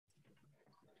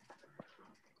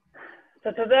So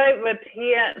today we're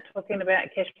here talking about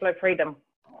cash flow freedom.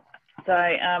 So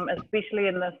especially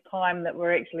in this time that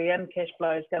we're actually in, cash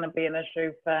flow is going to be an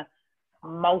issue for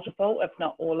multiple, if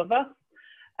not all of us.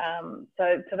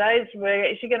 So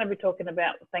we're actually going to be talking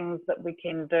about things that we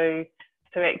can do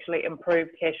to actually improve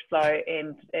cash flow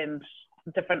and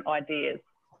different ideas.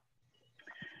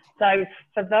 So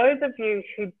for those of you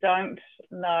who don't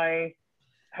know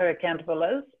who Accountable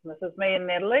is, this is me and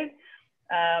Natalie.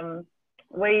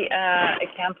 We are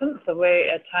accountants, so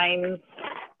we're TAMES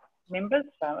members,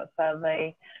 so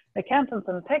the Accountants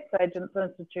and Tax Agents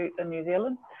Institute in New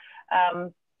Zealand.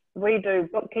 We do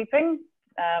bookkeeping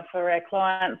for our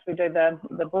clients. We do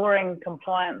the boring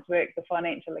compliance work, the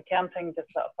financial accounting, just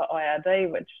for IRD,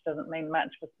 which doesn't mean much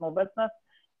for small business.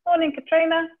 Morning,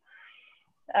 Katrina.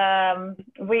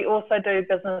 We also do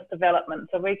business development,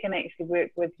 so we can actually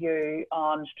work with you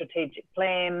on strategic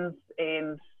plans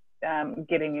and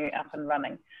getting you up and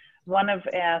running. One of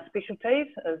our specialties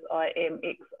is I am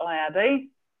ex-IRD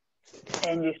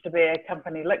and used to be a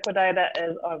company liquidator,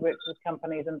 as I work with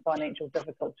companies in financial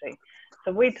difficulty.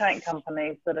 So we take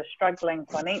companies that are struggling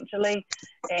financially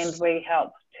and we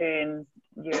help turn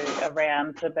you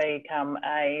around to become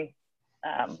a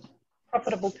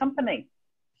profitable company.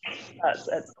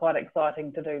 It's quite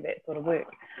exciting to do that sort of work.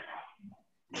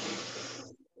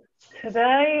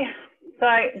 Today,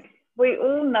 so we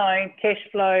all know cash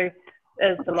flow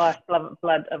is the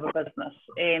lifeblood of a business.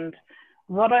 And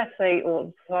what I see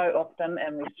so often,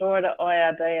 and we saw it at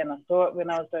IRD and I saw it when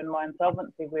I was doing my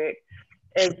insolvency work,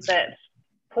 is that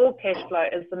poor cash flow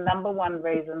is the #1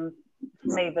 reason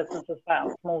SME businesses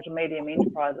fail, small to medium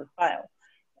enterprises fail.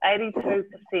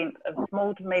 82% of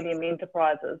small to medium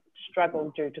enterprises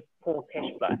struggle due to poor cash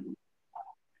flow.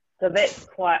 So that's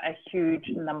quite a huge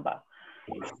number.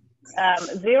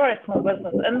 Xero Small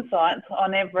Business Insights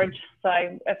on average, so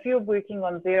if you're working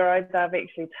on Xero, they've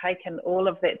actually taken all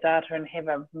of that data and have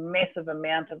a massive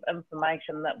amount of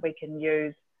information that we can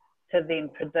use to then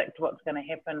predict what's going to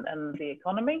happen in the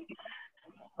economy.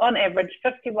 On average,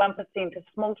 51% of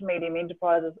small to medium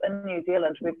enterprises in New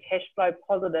Zealand were cash flow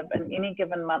positive in any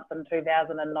given month in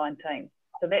 2019.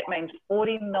 So that means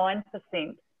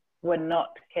 49% were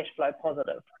not cash flow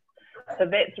positive. So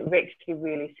that's actually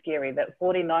really scary, that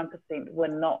 49% were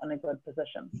not in a good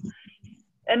position.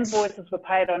 Invoices were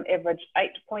paid on average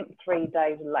 8.3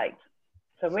 days late.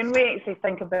 So when we actually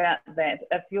think about that,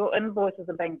 if your invoices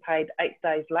are being paid 8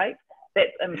 days late,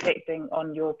 that's impacting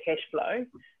on your cash flow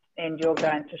and you're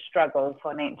going to struggle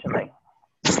financially.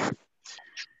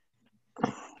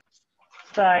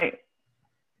 So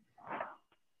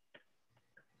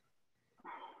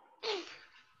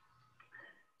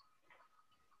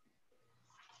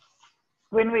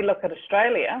when we look at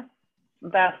Australia,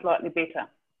 they're slightly better.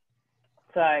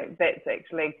 So that's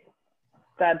actually,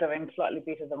 they're doing slightly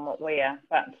better than what we are,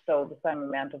 but still the same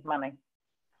amount of money.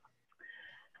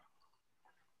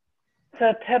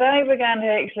 So today we're going to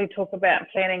actually talk about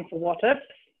planning for what if,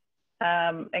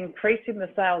 increasing the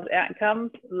sales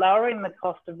outcomes, lowering the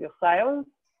cost of your sales.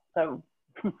 So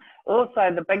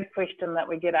also the big question that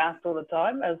we get asked all the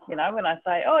time is, you know, when I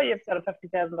say, oh, you've got a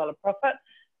 $50,000 profit,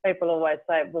 people always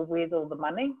say, well, where's all the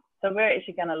money? So we're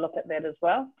actually going to look at that as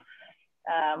well.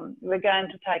 We're going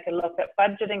to take a look at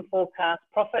budgeting forecasts,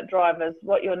 profit drivers,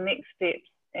 what your next steps,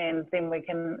 and then we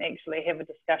can actually have a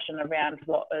discussion around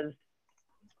what is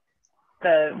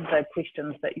the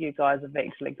questions that you guys have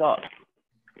actually got.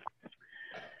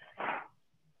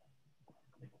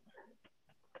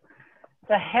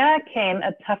 So how can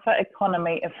a tougher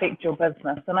economy affect your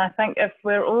business? And I think if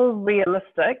we're all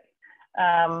realistic,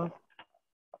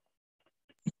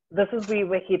 this is where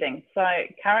we're heading. So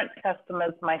current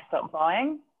customers may stop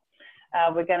buying.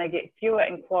 We're going to get fewer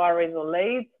inquiries or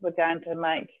leads. We're going to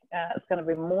make, it's going to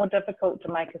be more difficult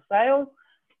to make a sale.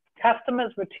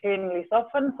 Customers return less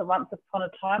often. So once upon a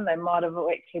time, they might have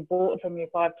actually bought from you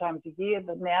 5 times a year,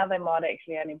 but now they might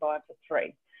actually only buy for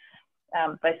 3.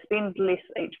 They spend less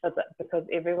each visit because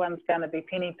everyone's going to be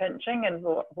penny pinching and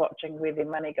watching where their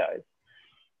money goes.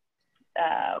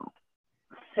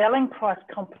 Selling price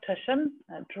competition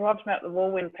drives me up the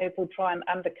wall when people try and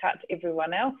undercut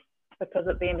everyone else, because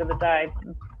at the end of the day,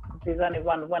 there's only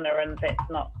one winner and that's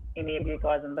not any of you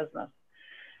guys in business.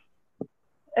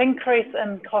 Increase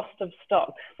in cost of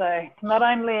stock. So not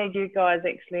only are you guys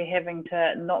actually having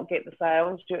to not get the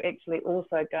sales, you're actually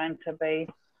also going to be,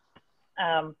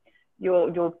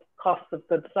 your cost of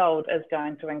goods sold is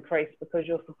going to increase because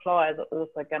your suppliers are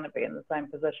also going to be in the same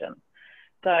position.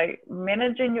 So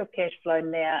managing your cash flow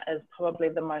now is probably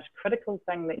the most critical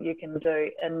thing that you can do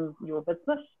in your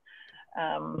business.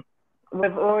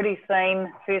 We've already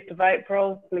seen 1st of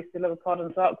April, bless the little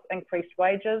cotton socks, increased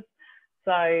wages.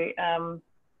 So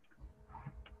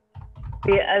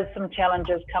there is some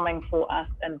challenges coming for us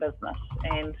in business.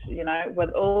 And, you know,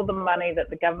 with all the money that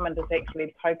the government is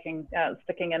actually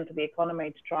sticking into the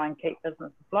economy to try and keep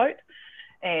business afloat.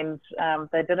 And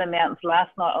they did announce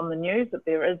last night on the news that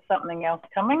there is something else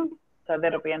coming. So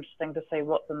that'll be interesting to see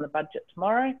what's in the budget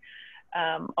tomorrow.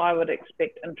 I would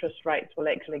expect interest rates will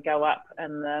actually go up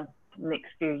in the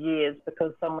next few years,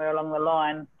 because somewhere along the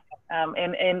line,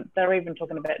 and they're even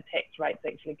talking about tax rates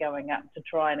actually going up to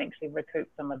try and actually recoup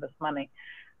some of this money.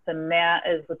 So now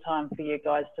is the time for you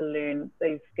guys to learn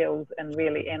these skills and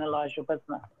really analyse your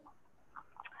business.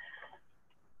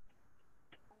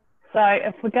 So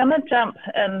if we're going to jump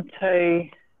into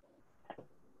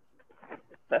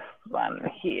this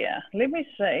one here, let me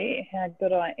see how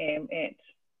good I am at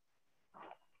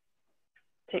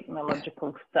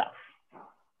technological stuff.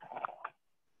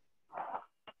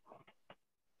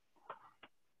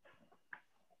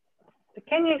 So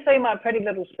can you see my pretty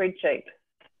little spreadsheet?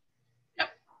 Yep.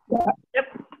 Yep.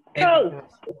 Cool.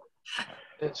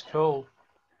 It's cool.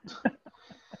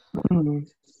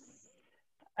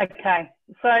 Okay.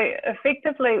 So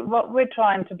effectively what we're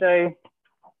trying to do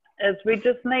is we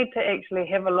just need to actually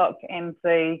have a look and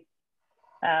see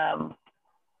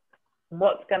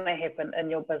what's going to happen in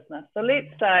your business. So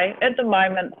let's say at the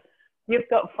moment you've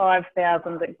got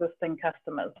 5,000 existing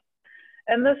customers.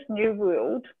 In this new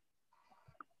world,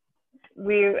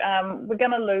 we're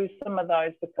going to lose some of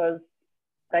those because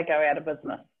they go out of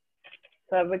business.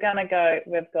 So we're going to go,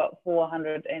 we've got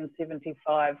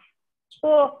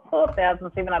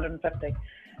 4,750.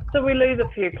 So we lose a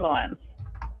few clients.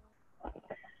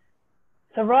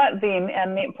 So right then, our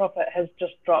net profit has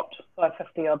just dropped by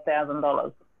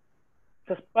 $50,000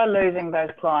 just by losing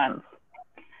those clients.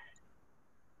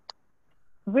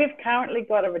 We've currently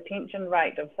got a retention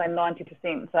rate of say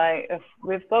 90%. So if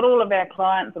we've got all of our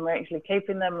clients and we're actually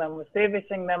keeping them and we're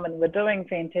servicing them and we're doing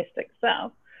fantastic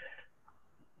stuff,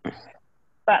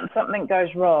 but something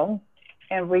goes wrong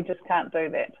and we just can't do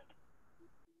that.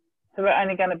 So we're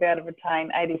only going to be able to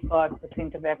retain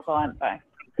 85% of our client base.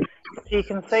 So you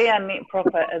can see our net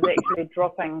profit is actually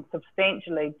dropping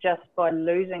substantially just by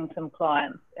losing some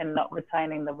clients and not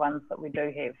retaining the ones that we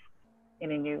do have,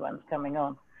 any new ones coming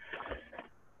on.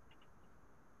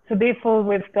 So therefore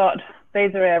we've got,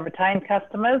 these are our retained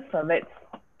customers, so that's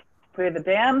further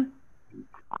down.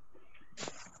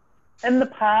 In the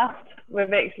past,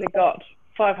 we've actually got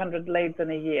 500 leads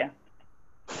in a year.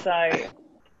 So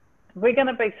we're going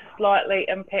to be slightly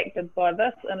impacted by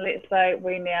this, and let's say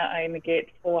we now aim to get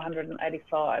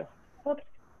 485. Oops.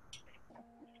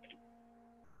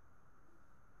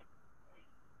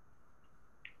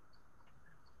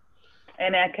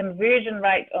 And our conversion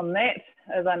rate on that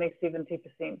is only 70%.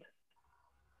 So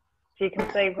you can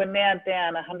see we're now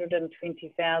down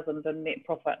 120,000 in net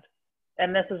profit.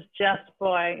 And this is just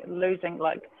by losing,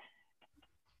 like,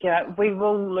 you know, we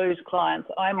will lose clients.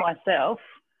 I myself,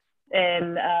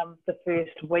 in the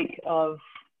first week of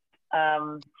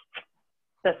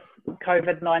this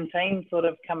COVID-19 sort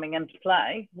of coming into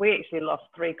play, we actually lost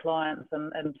 3 clients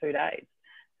in 2 days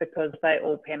because they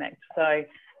all panicked. So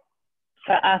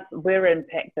for us, we're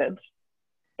impacted,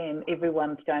 and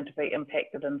everyone's going to be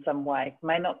impacted in some way.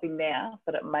 May not be now,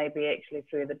 but it may be actually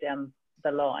further down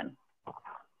the line.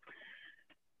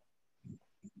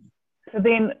 So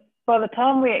then by the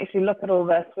time we actually look at all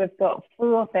this, we've got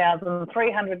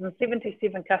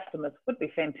 4,377 customers. Would be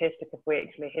fantastic if we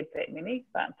actually had that many,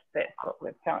 but that's what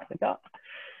we've currently got.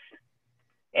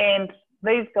 And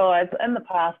these guys in the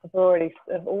past have always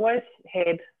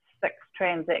had 6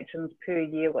 transactions per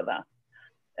year with us.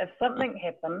 If something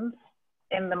happens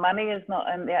and the money is not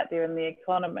out there in the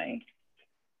economy,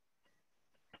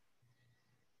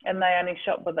 and they only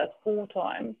shop with us 4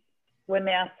 times, we're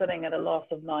now sitting at a loss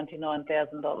of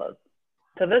 $99,000.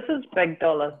 So this is big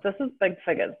dollars, this is big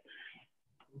figures,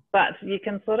 but you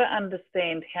can sort of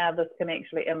understand how this can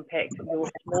actually impact your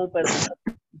small business.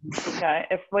 Okay,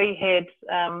 if we had,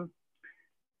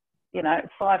 you know,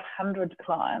 500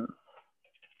 clients,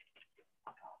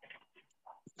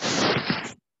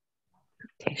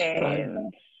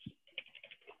 and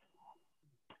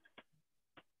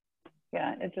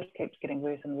yeah, it just keeps getting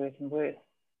worse and worse and worse.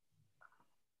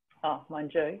 Oh,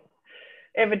 mind you.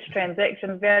 Average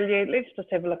transaction value, let's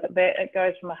just have a look at that. It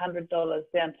goes from $100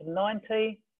 down to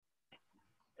 90.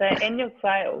 So annual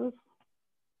sales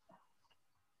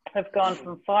have gone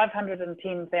from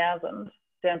 510,000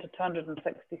 down to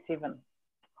 267.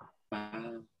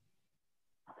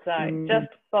 So just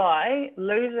by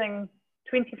losing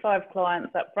 25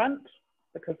 clients up front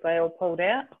because they all pulled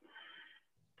out,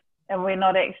 And we're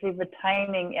not actually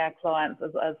retaining our clients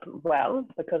as well,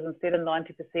 because instead of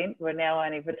 90%, we're now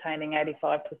only retaining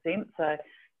 85%. So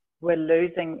we're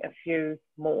losing a few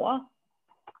more.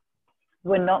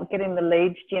 We're not getting the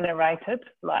leads generated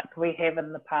like we have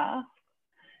in the past.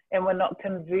 And we're not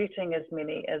converting as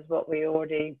many as what we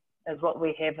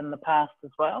have in the past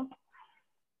as well.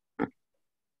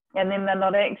 And then they're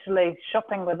not actually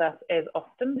shopping with us as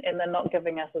often, and they're not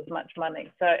giving us as much money.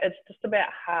 So it's just about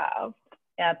halved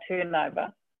our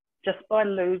turnover just by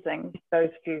losing those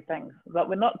few things. But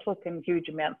we're not talking huge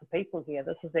amounts of people here.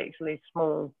 This is actually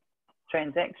small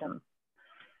transactions.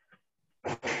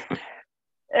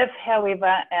 If,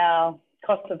 however, our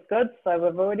cost of goods, so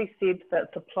we've already said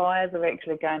that suppliers are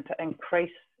actually going to increase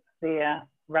their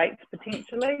rates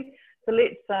potentially. So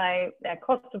let's say our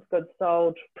cost of goods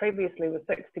sold previously was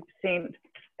 60%,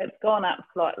 it's gone up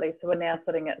slightly, so we're now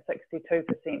sitting at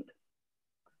 62%.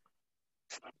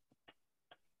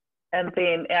 And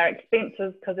then our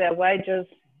expenses, because our wages,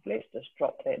 let's just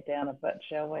drop that down a bit,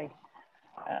 shall we?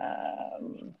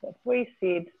 So if we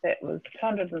said that was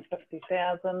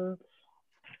 250,000,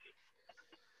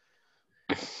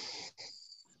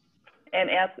 and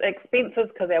our expenses,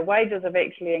 because our wages have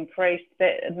actually increased,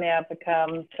 that now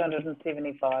becomes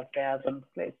 275,000.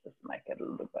 Let's just make it a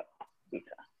little bit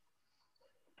better.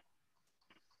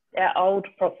 Our old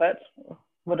profit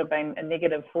would have been a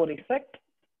negative 46,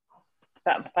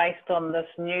 but based on this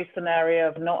new scenario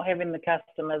of not having the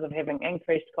customers, of having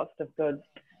increased cost of goods,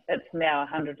 it's now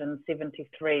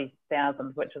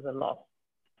 173,000, which is a loss.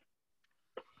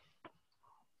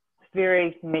 It's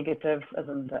very negative,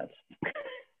 isn't it?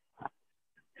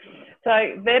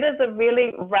 So that is a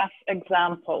really rough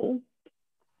example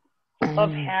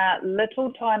of how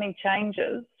little tiny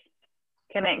changes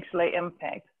can actually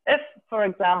impact. If, for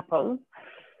example,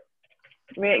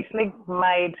 we actually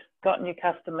got new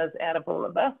customers out of all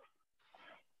of this,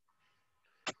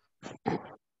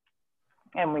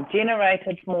 and we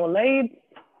generated more leads,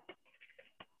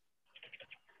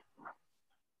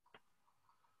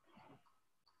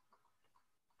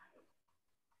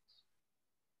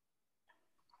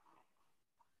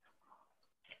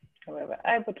 we were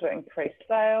able to increase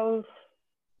sales.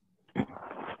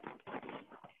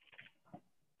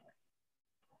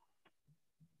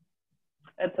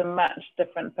 It's a much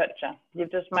different picture.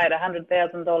 You've just made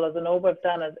 $100,000 and all we've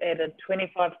done is added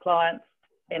 25 clients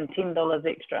and $10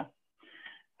 extra.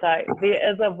 So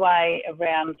there is a way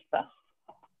around this.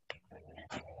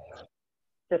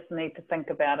 Just need to think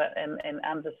about it and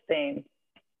understand.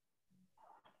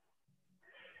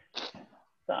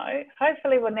 So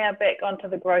hopefully we're now back onto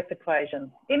the growth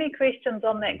equation. Any questions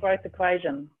on that growth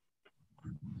equation?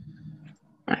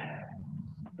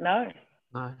 No?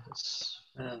 No,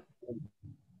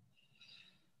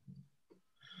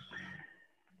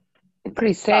 it's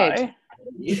pretty sad. So,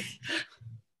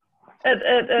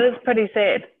 it is pretty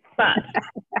sad, but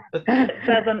it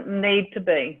doesn't need to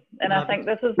be. And No, I think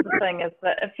this is the thing, is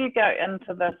that if you go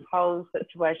into this whole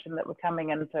situation that we're coming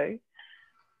into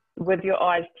with your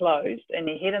eyes closed and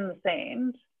your head in the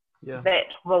sand,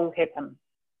 that will happen.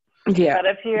 Yeah. But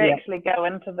if you actually go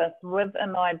into this with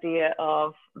an idea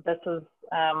of this is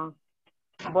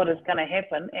what is going to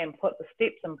happen and put the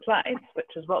steps in place,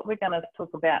 which is what we're going to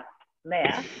talk about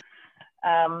now,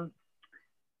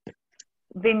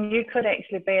 then you could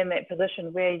actually be in that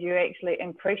position where you actually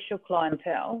increase your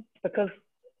clientele, because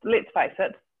let's face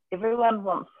it, everyone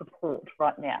wants support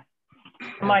right now.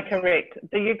 Am I correct?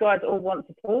 Do you guys all want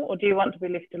support, or do you want to be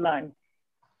left alone?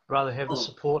 rather have the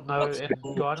support, no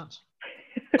guidance.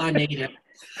 I need it.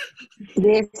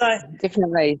 Yes, So,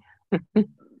 definitely.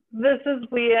 this is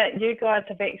where you guys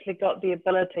have actually got the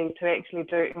ability to actually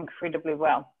do incredibly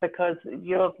well, because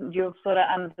you're sort of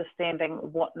understanding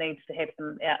what needs to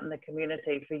happen out in the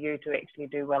community for you to actually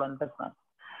do well in business.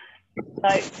 So,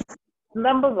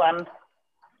 number one,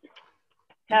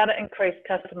 how to increase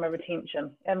customer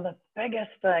retention. And the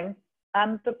biggest thing,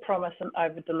 under promise and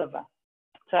over deliver.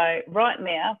 So right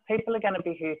now, people are going to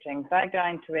be hurting. They're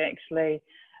going to actually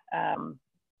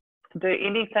do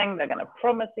anything. They're going to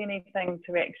promise anything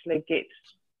to actually get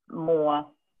more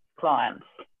clients.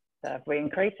 So if we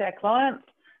increase our clients,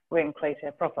 we increase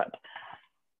our profit.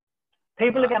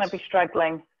 People are going to be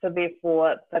struggling, so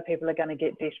therefore the people are going to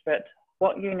get desperate.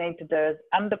 What you need to do is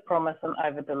under promise and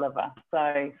over deliver.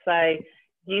 So say,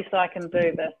 yes, I can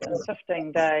do this in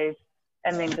 15 days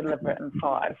and then deliver it in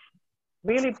 5.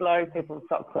 Really blow people's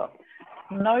socks off.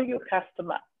 Know your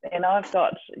customer. And I've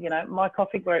got, you know, my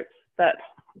coffee groups that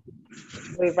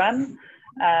we run,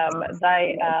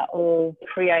 they are all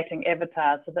creating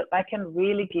avatars so that they can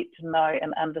really get to know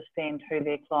and understand who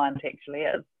their client actually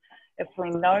is. If we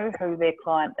know who their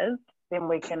client is, then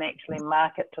we can actually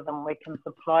market to them. We can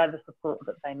supply the support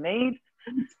that they need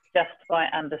just by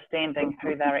understanding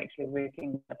who they're actually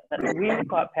working with. It's really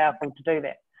quite powerful to do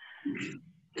that.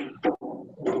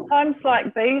 Times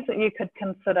like these, you could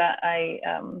consider a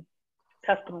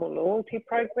customer loyalty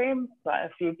program. So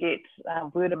if you get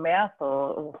word of mouth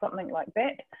or something like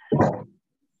that,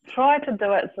 try to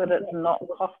do it so that it's not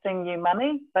costing you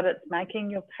money, but it's making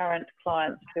your current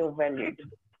clients feel valued.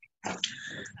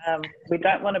 We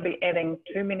don't want to be adding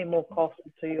too many more costs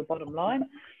to your bottom line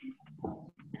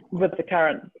with the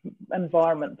current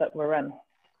environment that we're in.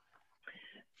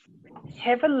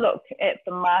 Have a look at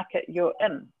the market you're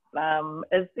in.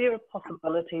 Is there a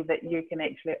possibility that you can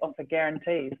actually offer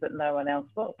guarantees that no one else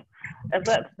will? Is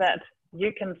it that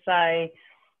you can say,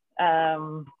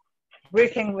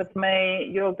 working with me,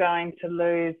 you're going to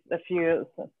lose, if you,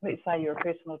 let's say you're a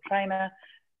personal trainer,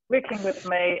 working with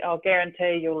me, I'll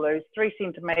guarantee you'll lose 3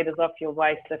 centimetres off your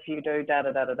waist if you do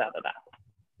da-da-da-da-da-da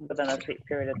within a set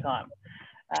period of time.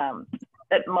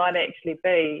 It might actually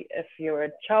be, if you're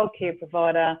a childcare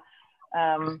provider,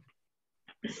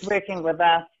 working with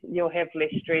us, you'll have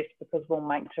less stress because we'll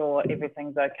make sure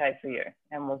everything's okay for you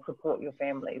and we'll support your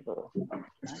families. Or, you know.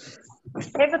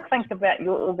 Have a think about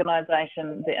your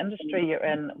organisation, the industry you're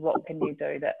in, what can you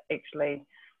do to actually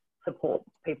support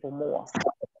people more.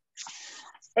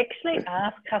 Actually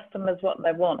ask customers what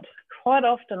they want. Quite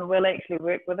often we'll actually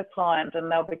work with a client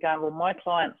and they'll be going, well, my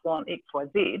clients want X, Y,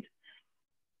 Z.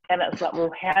 And it's like,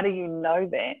 well, how do you know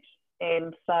that?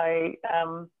 And so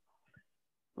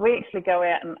we actually go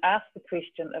out and ask the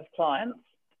question of clients,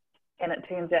 and it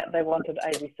turns out they wanted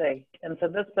ABC. And so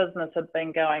this business had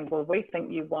been going, well, we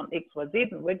think you want X, Y, Z,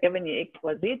 and we're giving you X,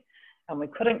 Y, Z, and we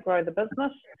couldn't grow the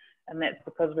business. And that's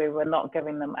because we were not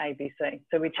giving them ABC.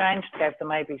 So we changed, gave them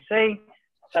ABC.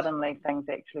 Suddenly things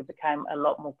actually became a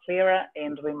lot more clearer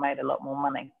and we made a lot more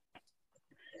money.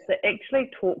 So actually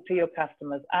talk to your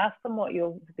customers, ask them what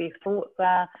their thoughts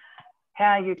are,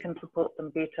 how you can support them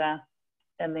better,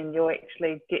 and then you'll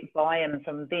actually get buy-in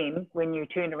from them when you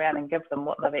turn around and give them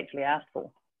what they've actually asked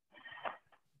for.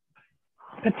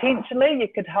 Potentially you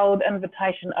could hold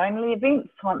invitation-only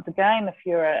events. Once again, if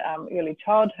you're early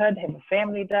childhood, have a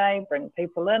family day, bring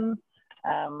people in.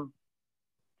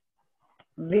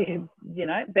 You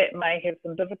know, that may have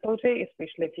some difficulty,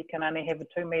 especially if you can only have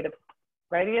a 2-metre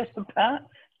radius apart,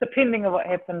 depending on what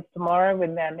happens tomorrow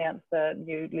when they announce the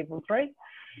new level 3.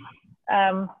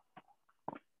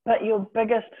 But your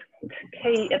biggest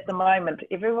key at the moment,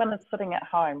 everyone is sitting at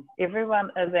home.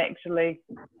 Everyone is actually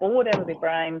bored out of their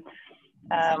brain.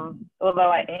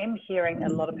 Although I am hearing a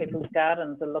lot of people's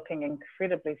gardens are looking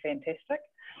incredibly fantastic.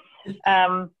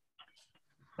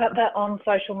 But they're on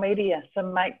social media, so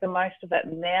make the most of it.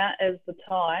 Now is the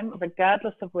time,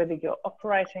 regardless of whether you're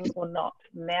operating or not,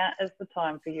 now is the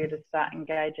time for you to start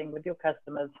engaging with your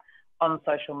customers on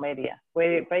social media,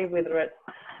 whether it's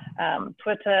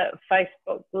Twitter,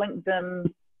 Facebook,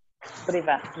 LinkedIn,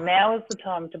 whatever. Now is the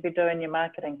time to be doing your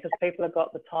marketing because people have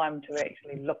got the time to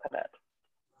actually look at it.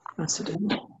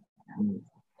 Absolutely.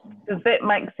 Does that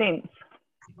make sense?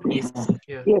 Yes.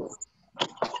 Yeah. Yes.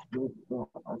 So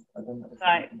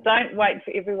don't wait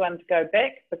for everyone to go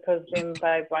back because then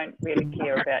they won't really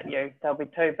care about you. They'll be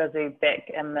too busy back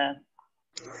in the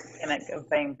panic of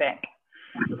being back.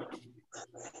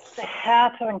 So how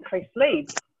to increase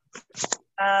leads?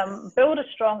 Build a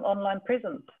strong online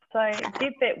presence. So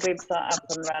get that website up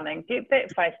and running, get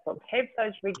that Facebook, have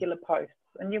those regular posts,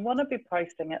 and you want to be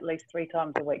posting at least 3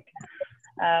 times a week.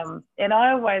 And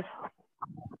I always,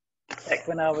 back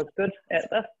when I was good at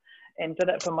this and did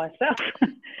it for myself,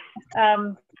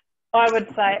 I would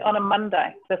say on a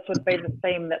Monday, this would be the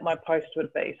theme that my post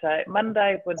would be. So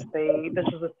Monday would be, this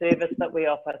is a service that we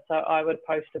offer. So I would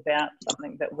post about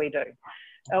something that we do.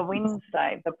 A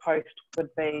Wednesday, the post would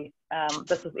be,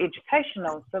 this is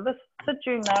educational. So this, did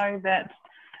you know that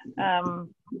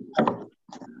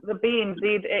the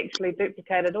BNZ actually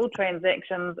duplicated all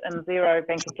transactions in 0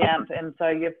 bank account, and so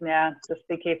you've now, just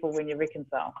be careful when you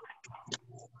reconcile.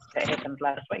 That happened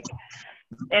last week.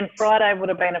 And Friday would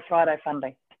have been a Friday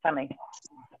funny.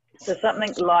 So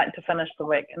something light to finish the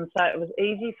week. And so it was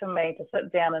easy for me to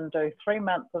sit down and do 3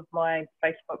 months of my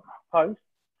Facebook posts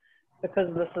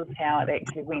because this is how it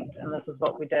actually went and this is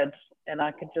what we did. And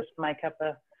I could just make up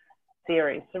a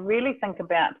series. So really think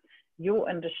about your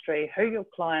industry, who your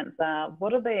clients are,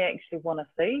 what do they actually want to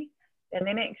see, and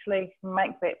then actually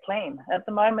make that plan. At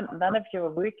the moment, none of you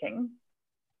are working.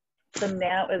 So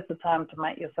now is the time to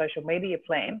make your social media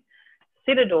plan,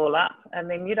 set it all up, and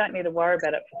then you don't need to worry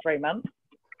about it for 3 months.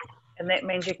 And that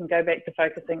means you can go back to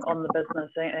focusing on the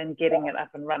business and getting it up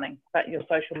and running, but your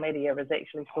social media is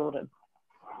actually sorted.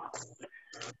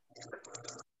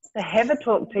 So have a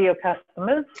talk to your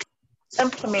customers,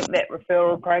 implement that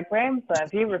referral program. So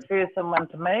if you refer someone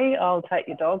to me, I'll take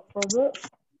your dog for a walk.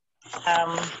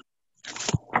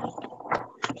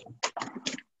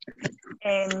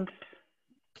 And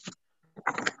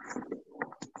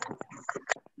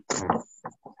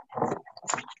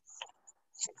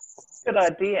good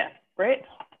idea, Brett.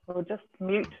 We'll just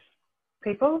mute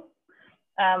people.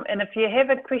 And if you have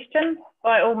a question,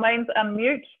 by all means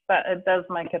unmute, but it does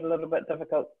make it a little bit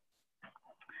difficult.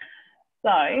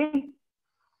 So,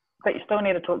 but you still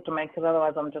need to talk to me, because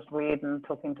otherwise I'm just weird and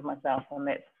talking to myself, and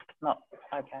that's not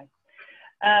okay.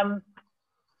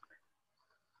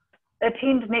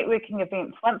 Attend networking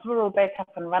events. Once we're all back up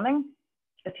and running,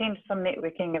 attend some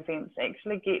networking events.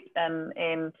 Actually get in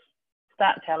and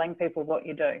start telling people what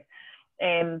you do.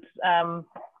 And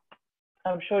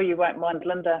I'm sure you won't mind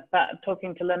Linda, but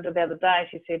talking to Linda the other day,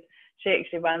 she said she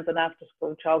actually runs an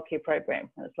after-school childcare program.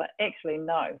 And it's like, actually,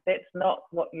 no, that's not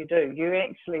what you do. You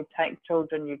actually take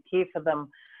children, you care for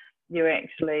them, you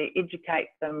actually educate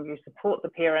them, you support the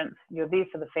parents, you're there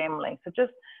for the family. So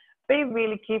just be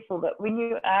really careful that when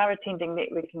you are attending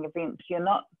networking events, you're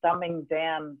not dumbing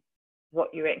down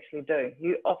what you actually do.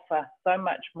 You offer so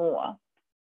much more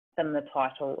than the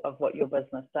title of what your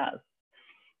business does.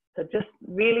 So just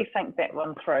really think that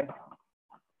one through.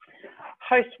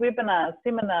 Host webinars,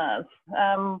 seminars.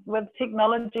 With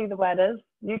technology the way it is,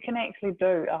 you can actually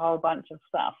do a whole bunch of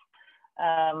stuff.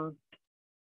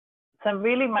 So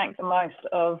really make the most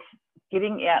of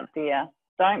getting out there.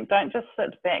 Don't just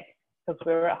sit back because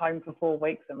we're at home for 4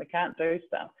 weeks and we can't do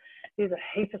stuff. There's a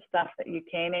heap of stuff that you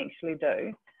can actually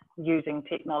do using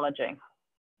technology.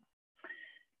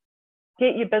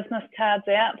 Get your business cards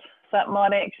out. So it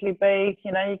might actually be,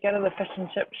 you know, you go to the fish and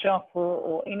chip shop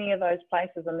or any of those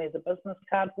places and there's a business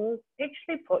card wall.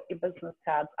 Actually put your business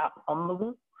cards up on the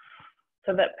wall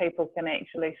so that people can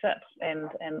actually sit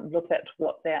and look at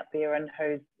what's out there and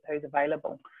who's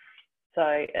available. So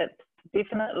it's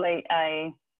definitely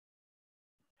a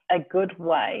good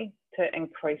way to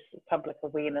increase public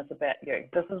awareness about you.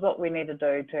 This is what we need to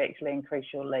do to actually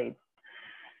increase your leads.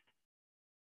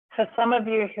 For some of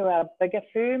you who are bigger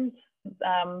firms,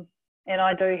 and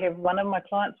I do have one of my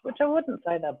clients, which I wouldn't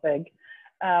say they're big,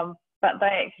 but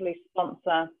they actually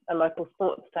sponsor a local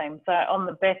sports team. So on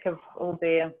the back of all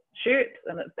their shirts,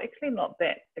 and it's actually not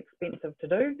that expensive to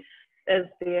do, is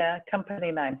their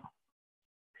company name.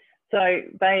 So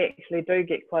they actually do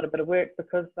get quite a bit of work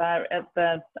because they're at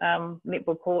the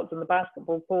netball courts and the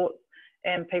basketball courts,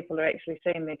 and people are actually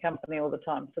seeing their company all the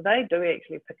time. So they do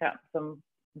actually pick up some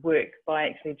work by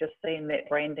actually just seeing that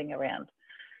branding around.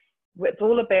 It's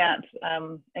all about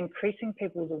increasing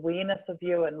people's awareness of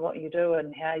you and what you do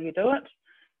and how you do it.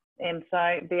 And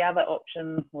so the other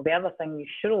option, or the other thing you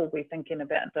should all be thinking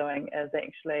about doing, is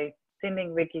actually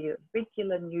sending regular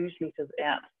newsletters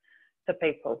out to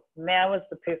people. Now is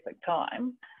the perfect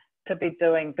time to be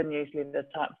doing the newsletter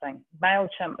type thing.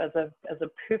 MailChimp is a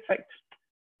perfect,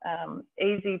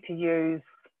 easy to use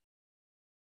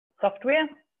software,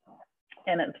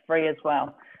 and it's free as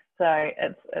well. So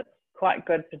it's quite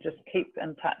good to just keep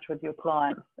in touch with your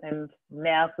clients, and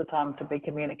now's the time to be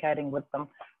communicating with them,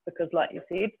 because like you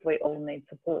said, we all need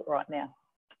support right now.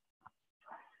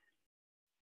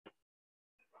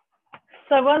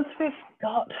 So once we've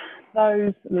got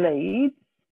those leads,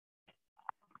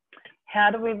 how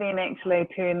do we then actually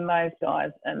turn those guys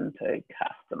into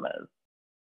customers?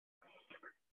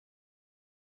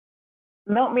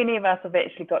 Not many of us have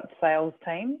actually got sales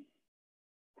teams,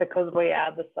 because we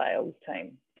are the sales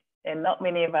team. And not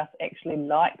many of us actually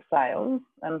like sales,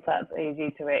 and so it's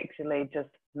easy to actually just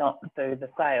not do the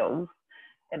sales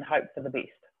and hope for the best.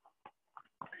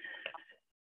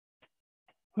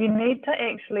 You need to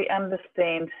actually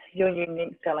understand your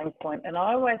unique selling point. And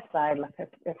I always say, like,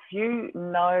 if you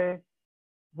know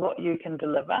what you can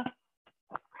deliver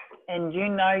and you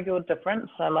know your difference,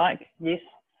 so like, yes,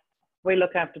 we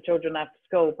look after children after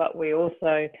school, but we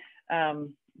also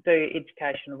do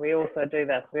education, we also do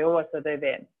this, we also do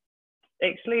that.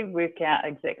 Actually work out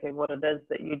exactly what it is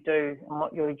that you do and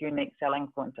what your unique selling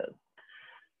point is.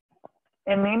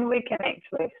 And then we can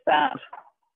actually start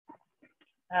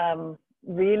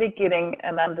really getting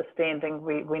an understanding.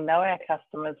 We know our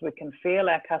customers, we can feel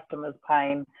our customers'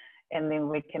 pain, and then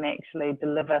we can actually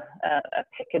deliver a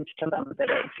package to them that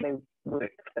actually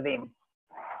works for them.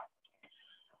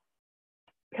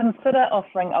 Consider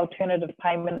offering alternative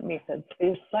payment methods.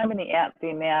 There's so many out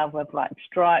there now with like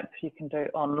Stripe, you can do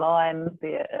online.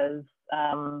 There is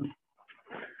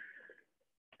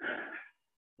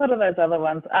what are those other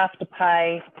ones?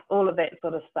 Afterpay, all of that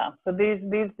sort of stuff. So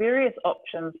there's various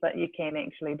options that you can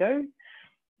actually do.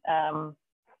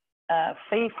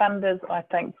 Fee funders, I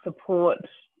think, support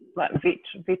like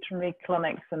veterinary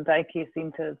clinics and daycare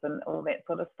centres and all that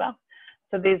sort of stuff.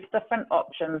 So there's different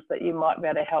options that you might be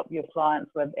able to help your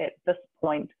clients with at this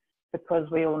point, because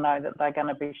we all know that they're going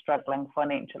to be struggling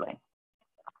financially.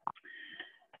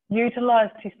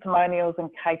 Utilise testimonials and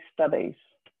case studies.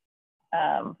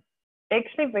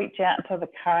 Actually reach out to the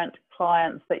current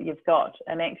clients that you've got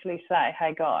and actually say,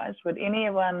 hey guys, would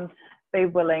anyone be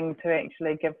willing to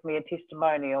actually give me a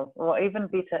testimonial, or even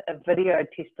better, a video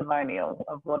testimonial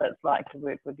of what it's like to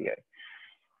work with you?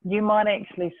 You might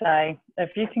actually say, if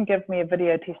you can give me a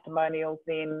video testimonial,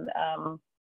 then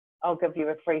I'll give you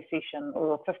a free session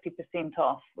or 50%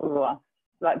 off, or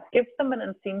like give them an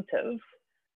incentive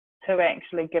to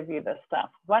actually give you this stuff.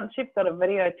 Once you've got a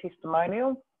video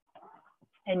testimonial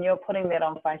and you're putting that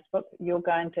on Facebook, you're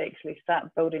going to actually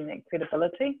start building that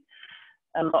credibility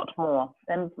a lot more.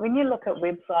 And when you look at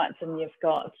websites and you've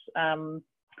got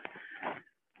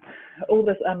all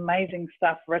this amazing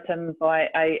stuff written by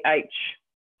A.H.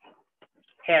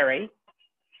 Harry,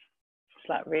 it's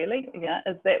like, really? Yeah,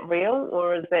 is that real,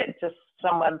 or is that just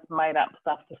someone's made up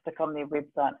stuff to stick on their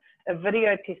website? A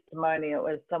video testimonial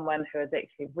is someone who is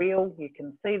actually real. You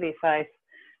can see their face,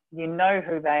 you know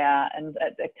who they are, and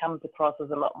it comes across as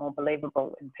a lot more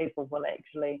believable, and people will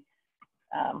actually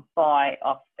buy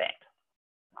off that.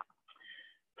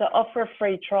 So offer a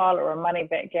free trial or a money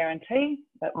back guarantee.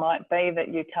 It might be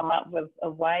that you come up with a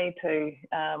way to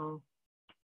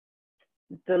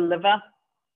deliver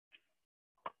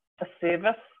a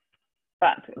service,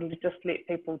 but just let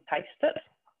people taste it,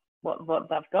 what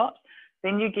they've got.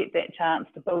 Then you get that chance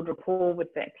to build rapport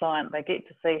with that client. They get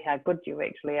to see how good you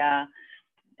actually are,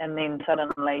 and then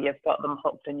suddenly you've got them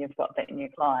hooked and you've got that new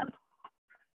client.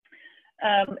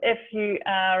 If you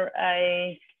are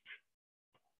a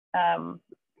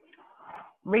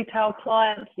retail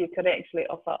client, you could actually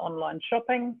offer online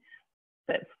shopping.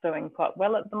 That's doing quite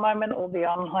well at the moment. All the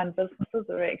online businesses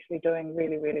are actually doing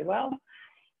really, really well.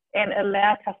 And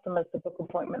allow customers to book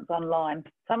appointments online.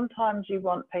 Sometimes you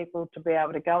want people to be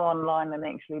able to go online and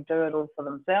actually do it all for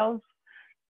themselves,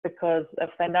 because if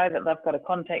they know that they've got to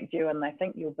contact you and they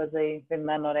think you're busy, then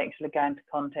they're not actually going to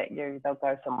contact you. They'll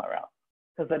go somewhere else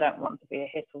because they don't want to be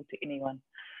a hassle to anyone.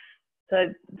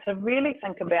 So really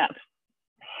think about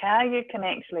how you can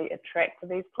actually attract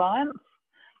these clients,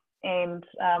 and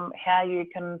how you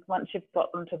can, once you've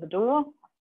got them to the door,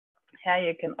 how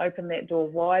you can open that door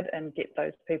wide and get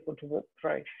those people to walk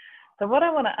through. So what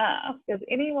I want to ask is,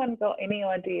 anyone got any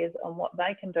ideas on what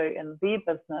they can do in their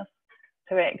business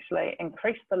to actually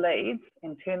increase the leads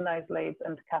and turn those leads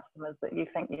into customers that you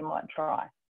think you might try?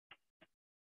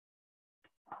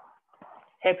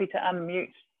 Happy to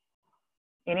unmute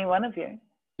any one of you.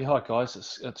 Yeah, hi guys,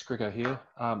 it's Grego here,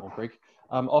 or Greg.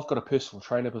 I've got a personal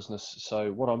trainer business,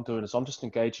 so what I'm doing is I'm just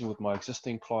engaging with my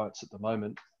existing clients at the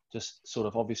moment. Just sort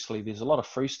of, obviously there's a lot of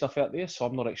free stuff out there, so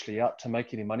I'm not actually out to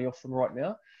make any money off them right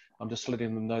now. I'm just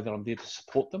letting them know that I'm there to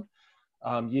support them.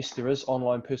 Yes, there is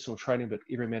online personal training, but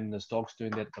every man and his dog's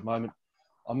doing that at the moment.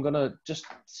 I'm gonna just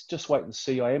wait and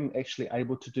see. I am actually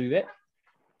able to do that,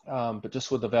 but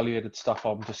just with the value-added stuff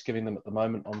I'm just giving them at the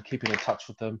moment, I'm keeping in touch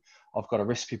with them. I've got a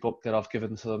recipe book that I've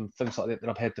given to them, things like that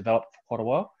I've had developed for quite a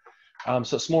while.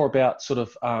 So it's more about sort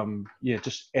of, yeah,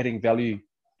 just adding value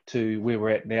to where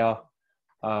we're at now,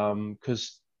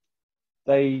 because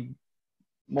they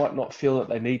might not feel that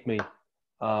they need me,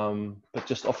 but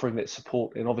just offering that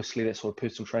support, and obviously that's what a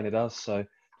personal trainer does, so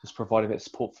just providing that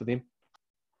support for them.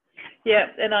 Yeah,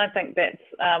 and I think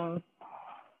that's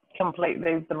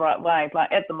completely the right way.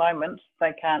 Like at the moment,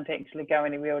 they can't actually go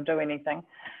anywhere or do anything.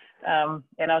 And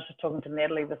I was just talking to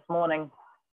Natalie this morning,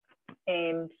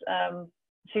 and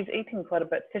she's eating quite a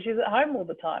bit because she's at home all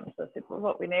the time. So I said, well,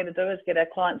 what we need to do is get our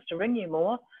clients to ring you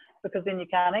more, because then you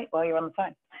can't eat while you're on the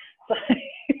phone.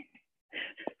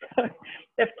 So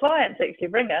if clients actually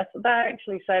ring us, they're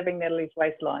actually saving Natalie's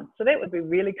waistline. So that would be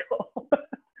really cool.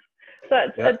 So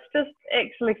it's just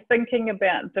actually thinking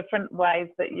about different ways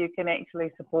that you can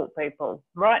actually support people.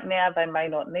 Right now, they may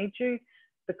not need you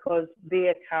because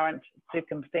their current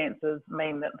circumstances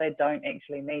mean that they don't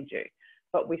actually need you.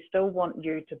 But we still want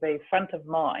you to be front of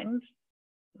mind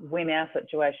when our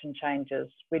situation changes.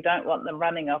 We don't want them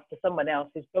running off to someone else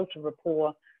who's built a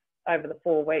rapport over the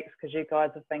 4 weeks because you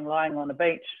guys have been lying on a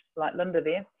beach like Linda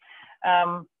there.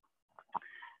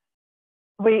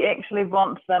 We actually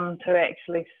want them to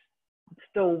actually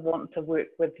still want to work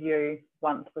with you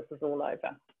once this is all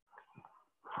over.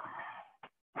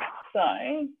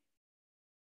 So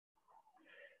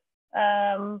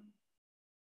And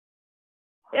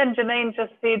Janine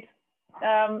just said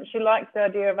she likes the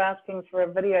idea of asking for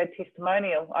a video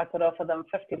testimonial. I could offer them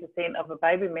 50% of a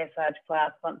baby massage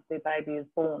class once their baby is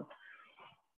born.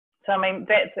 So, I mean,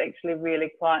 that's actually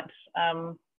really quite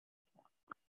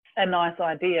a nice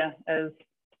idea, is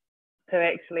to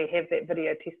actually have that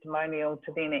video testimonial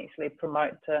to then actually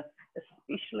promote to,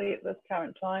 especially at this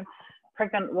current time.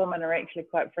 Pregnant women are actually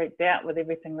quite freaked out with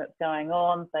everything that's going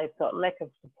on. They've got lack of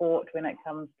support when it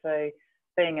comes to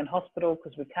being in hospital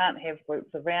because we can't have groups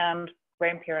around.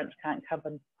 Grandparents can't come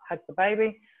and hug the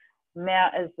baby. Now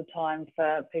is the time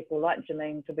for people like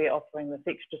Janine to be offering this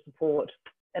extra support.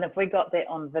 And if we got that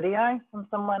on video from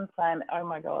someone saying, oh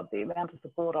my God, the amount of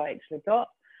support I actually got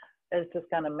is just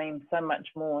going to mean so much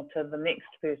more to the next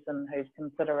person who's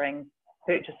considering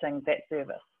purchasing that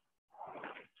service.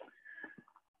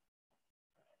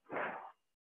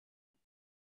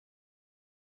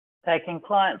 Taking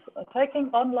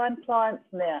online clients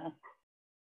now.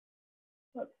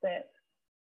 What's that?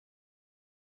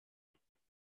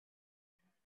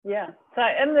 Yeah, so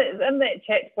in that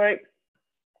chat group,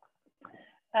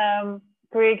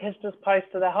 Greg has just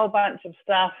posted a whole bunch of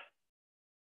stuff.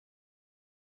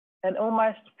 An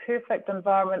almost perfect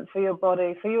environment for your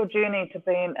body, for your journey to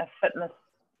being a fitness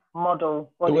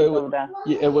model bodybuilder.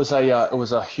 Yeah, it was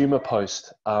a humour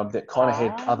post that kind of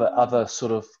had other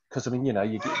sort of, because I mean, you know,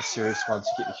 you get the serious ones,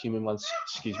 you get the human ones.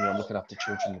 Excuse me, I'm looking after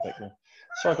children in the background.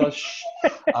 Sorry guys.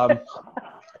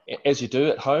 As you do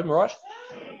at home, right?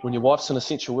 When your wife's an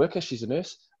essential worker, she's a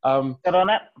nurse. Good on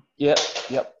it. Yep.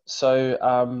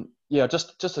 So yeah,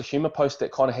 just a humour post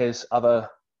that kind of has other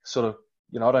sort of,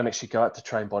 you know, I don't actually go out to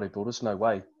train bodybuilders, no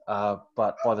way.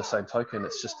 But by the same token,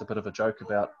 it's just a bit of a joke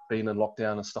about being in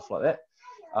lockdown and stuff like that.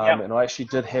 And I actually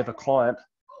did have a client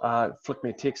flick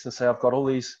me a text and say, I've got all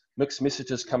these mixed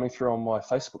messages coming through on my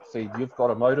Facebook feed. You've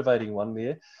got a motivating one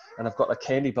there, and I've got a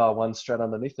candy bar one straight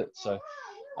underneath it. So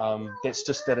that's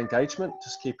just that engagement,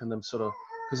 just keeping them sort of,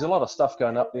 because there's a lot of stuff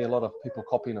going up there, a lot of people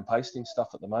copying and pasting stuff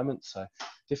at the moment. So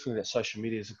definitely that social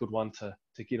media is a good one to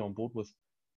get on board with.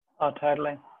 Oh,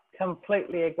 totally.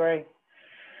 Completely agree.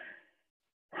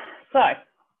 So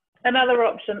another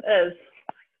option is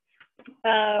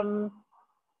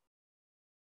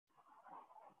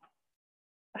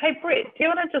hey Brett, do you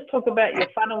want to just talk about your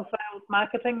funnel sales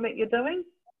marketing that you're doing?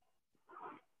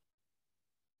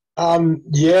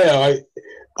 Yeah,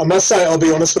 I must say, I'll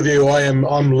be honest with you,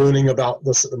 I'm learning about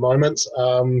this at the moment.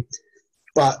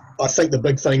 But I think the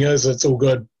big thing is it's all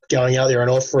good going out there and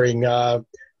offering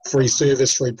free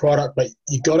service, free product, but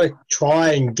you got to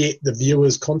try and get the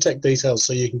viewers' contact details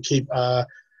so you can keep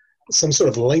some sort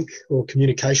of link or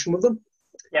communication with them.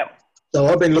 Yep. So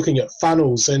I've been looking at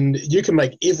funnels, and you can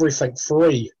make everything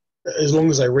free as long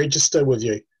as they register with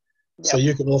you. Yep. So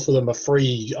you can offer them a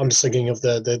free. I'm just thinking of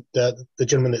the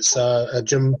gentleman that's a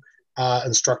gym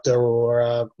instructor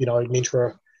or you know,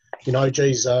 mentor. You know,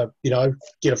 geez, you know,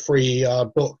 get a free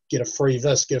book, get a free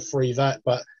this, get a free that,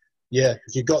 but yeah,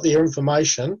 if you've got their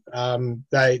information,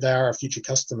 they are a future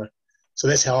customer. So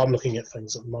that's how I'm looking at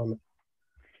things at the moment.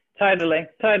 Totally.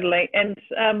 And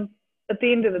at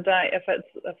the end of the day, if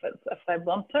they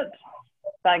want it,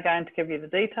 they're going to give you the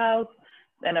details.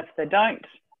 And if they don't,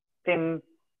 then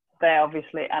they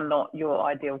obviously are not your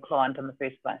ideal client in the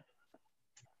first place.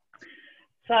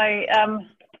 So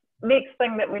next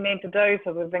thing that we need to do,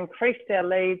 so we've increased our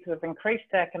leads, we've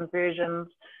increased our conversions.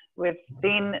 We've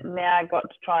then now got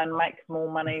to try and make more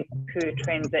money per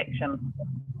transaction.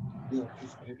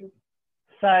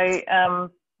 So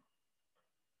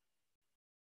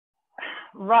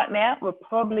right now, we're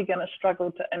probably going to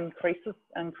struggle to increase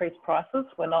prices.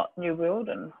 We're not New World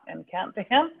and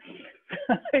Countdown.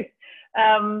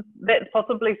 That's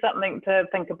possibly something to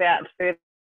think about further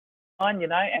on, you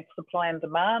know, and supply and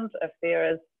demand. If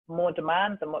there is more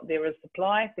demand than what there is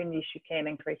supply, then yes, you can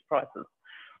increase prices.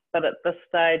 But at this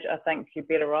stage, I think you're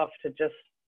better off to just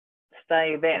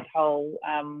stay that whole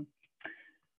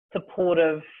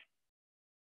supportive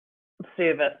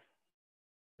service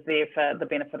there for the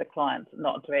benefit of clients,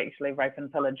 not to actually rape and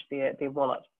pillage their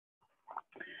wallet.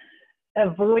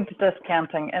 Avoid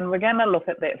discounting, and we're going to look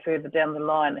at that further down the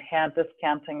line, how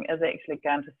discounting is actually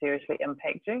going to seriously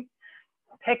impact you.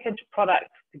 Package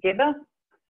products together.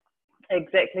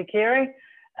 Exactly, Kerry.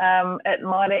 It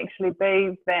might actually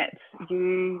be that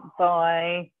you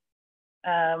buy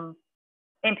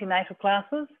antenatal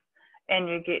classes and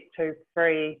you get two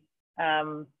free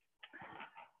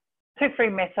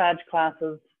massage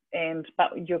classes,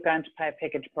 but you're going to pay a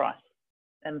package price.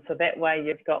 And so that way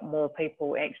you've got more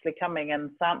people actually coming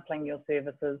and sampling your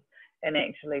services and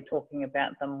actually talking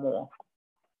about them more.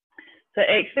 So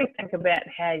actually think about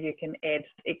how you can add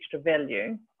extra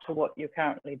value to what you're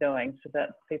currently doing so that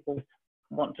people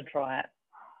want to try it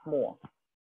more.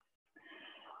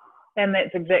 And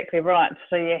that's exactly right.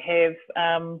 So you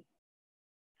have,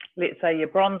 let's say, your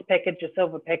bronze package, your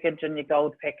silver package, and your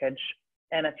gold package.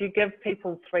 And if you give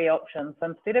people 3 options, so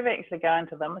instead of actually going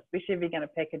to them, especially if you're going to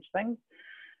package things,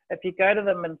 if you go to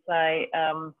them and say,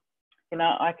 you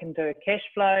know, I can do a cash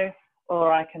flow,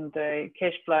 or I can do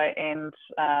cash flow and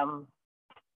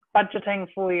budgeting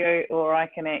for you, or I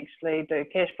can actually do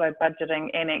cash flow budgeting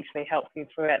and actually help you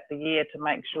throughout the year to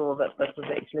make sure that this is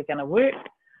actually going to work,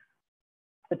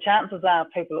 the chances are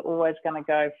people are always going to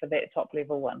go for that top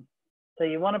level one. So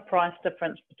you want a price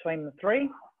difference between the 3,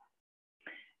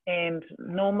 and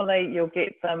normally you'll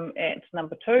get them at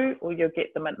number 2 or you'll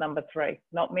get them at number 3.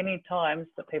 Not many times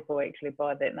that people actually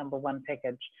buy that number 1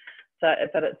 package. So,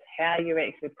 but it's how you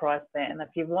actually price that. And if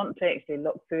you want to actually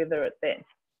look further at that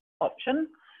option,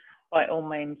 by all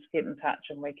means get in touch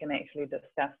and we can actually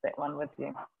discuss that one with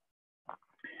you.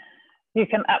 You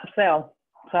can upsell.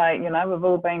 So, you know, we've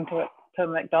all been to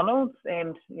McDonald's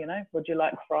and, you know, would you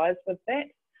like fries with that?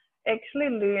 Actually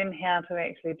learn how to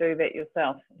actually do that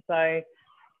yourself. So,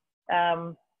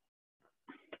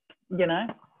 you know,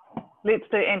 let's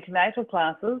do antenatal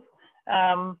classes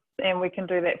and we can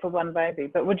do that for 1 baby,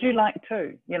 but would you like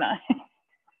 2, you know?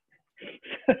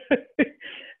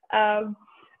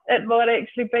 It might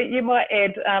actually be, you might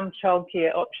add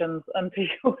childcare options into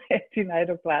your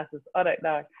antenatal classes, I don't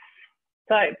know.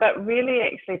 So, but really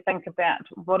actually think about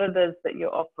what it is that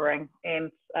you're offering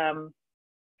and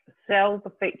sell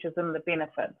the features and the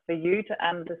benefits. For you to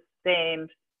understand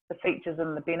the features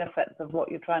and the benefits of what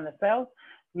you're trying to sell,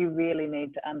 you really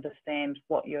need to understand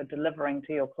what you're delivering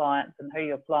to your clients and who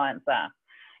your clients are.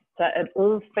 So it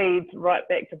all feeds right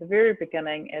back to the very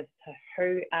beginning as to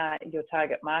who are your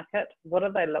target market, what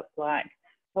do they look like,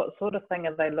 what sort of thing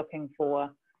are they looking for,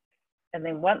 and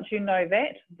then once you know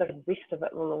that, the rest of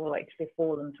it will all actually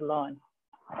fall into line.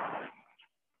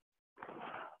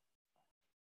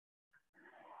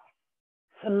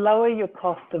 To lower your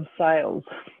cost of sales.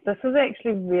 This is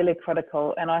actually really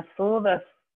critical, and I saw this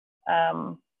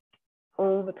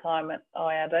all the time at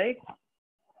IRD,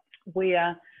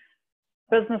 where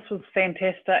business was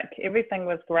fantastic, everything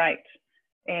was great,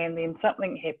 and then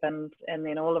something happened, and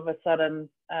then all of a sudden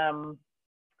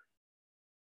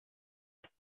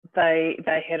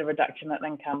they had a reduction in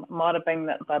income. It might have been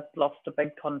that they'd lost a big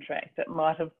contract. It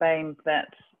might have been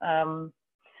that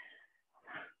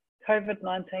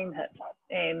COVID-19 hit,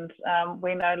 and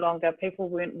we no longer, people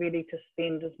weren't ready to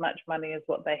spend as much money as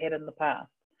what they had in the past.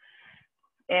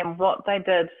 And what they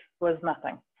did was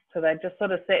nothing. So they just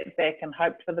sort of sat back and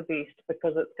hoped for the best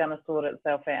because it's going to sort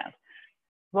itself out.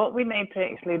 What we need to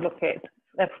actually look at,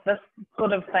 if this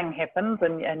sort of thing happens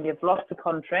and you've lost a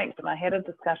contract, and I had a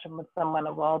discussion with someone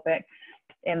a while back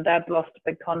and they'd lost a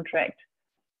big contract,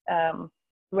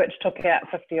 which took out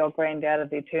 50 odd grand out of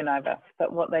their turnover.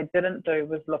 But what they didn't do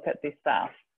was look at their staff.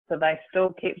 So they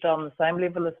still kept on the same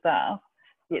level of staff,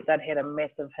 yet they'd had a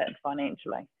massive hit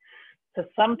financially. So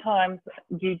sometimes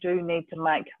you do need to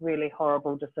make really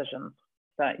horrible decisions.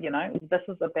 But, you know, this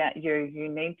is about you. You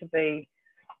need to be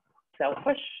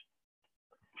selfish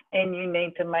and you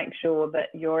need to make sure that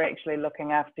you're actually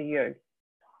looking after you.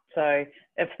 So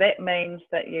if that means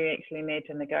that you actually need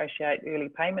to negotiate early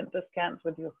payment discounts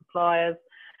with your suppliers,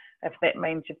 if that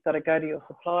means you've got to go to your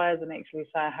suppliers and actually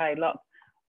say, hey, look,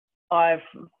 I've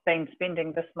been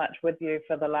spending this much with you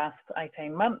for the last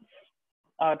 18 months.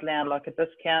 I'd now like a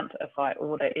discount if I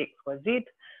order X, Y, Z.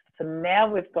 So now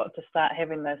we've got to start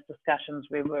having those discussions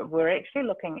where we're actually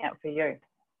looking out for you.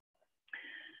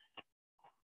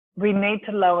 We need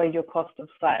to lower your cost of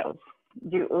sales.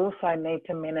 You also need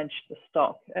to manage the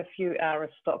stock. If you are a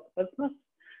stock business,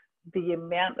 the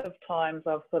amount of times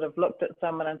I've sort of looked at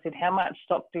someone and said, how much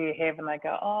stock do you have? And they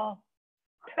go, oh,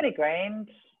 20 grand.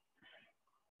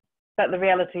 But the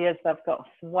reality is they've got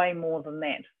way more than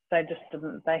that. They just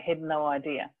didn't, they had no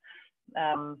idea.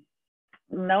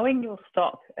 Knowing your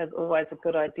stock is always a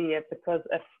good idea, because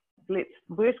if,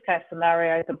 worst case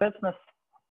scenario, the business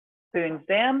burns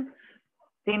down,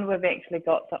 then we've actually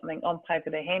got something on paper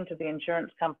to hand to the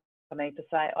insurance company to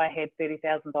say, I had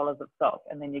 $30,000 of stock,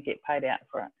 and then you get paid out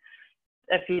for it.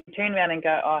 If you turn around and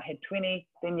go, oh, I had 20,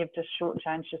 then you've just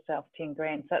shortchanged yourself 10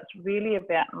 grand. So it's really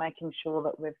about making sure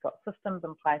that we've got systems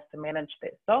in place to manage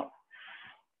that stock.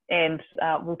 And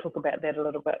we'll talk about that a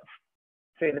little bit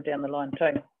further down the line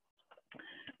too.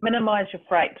 Minimise your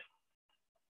freight.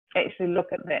 Actually look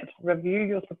at that. Review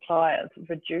your suppliers.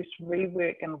 Reduce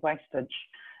rework and wastage.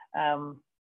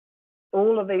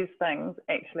 All of these things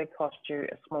actually cost you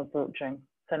a small fortune.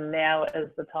 So now is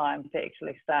the time to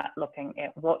actually start looking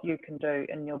at what you can do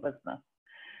in your business.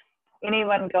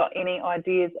 Anyone got any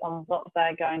ideas on what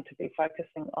they're going to be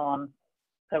focusing on?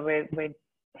 So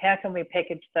how can we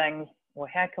package things, or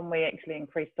how can we actually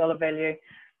increase dollar value,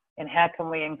 and how can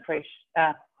we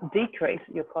decrease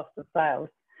your cost of sales?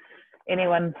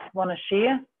 Anyone want to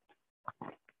share?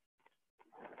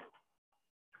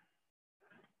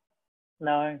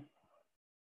 No.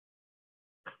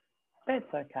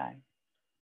 That's okay.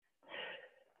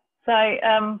 So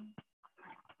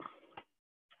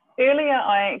earlier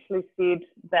I actually said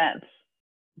that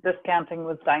discounting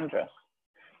was dangerous.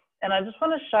 And I just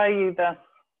want to show you this.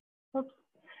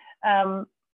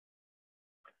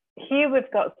 Here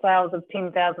we've got sales of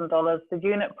 $10,000. The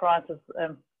unit price is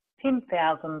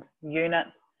 10,000 units.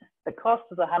 The cost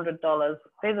is $100.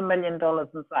 There's $1 million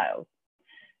in sales.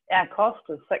 Our cost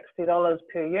is $60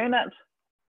 per unit.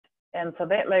 And so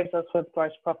that leaves us with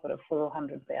gross profit of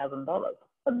 $400,000.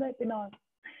 Wouldn't that be nice?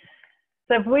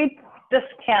 So if we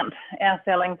discount our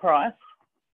selling price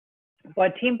by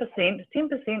 10%, 10%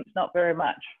 is not very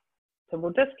much. So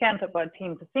we'll discount it by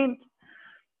 10%.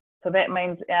 So that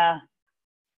means our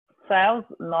sales,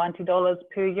 $90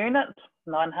 per unit,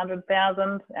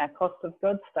 900,000. Our cost of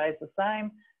goods stays the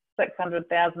same,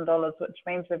 $600,000, which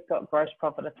means we've got gross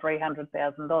profit of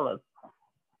 $300,000.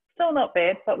 Still not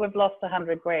bad, but we've lost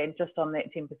 100 grand just on that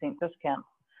 10% discount.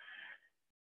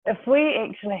 If we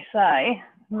actually say,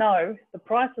 no, the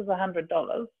price is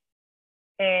 $100,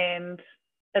 and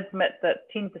admit that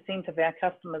 10% of our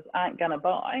customers aren't going to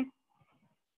buy,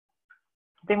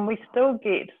 then we still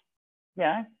get,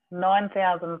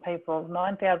 9,000 people,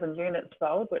 9,000 units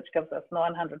sold, which gives us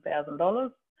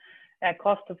 $900,000. Our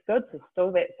cost of goods is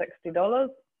still that $60,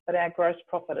 but our gross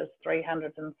profit is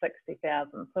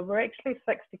 $360,000. So we're actually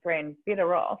 60 grand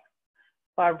better off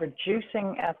by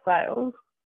reducing our sales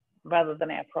rather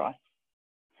than our price.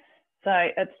 So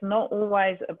it's not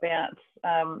always about,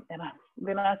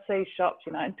 when I see shops,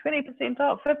 20%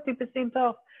 off, 50%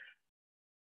 off,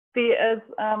 there is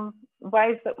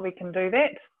ways that we can do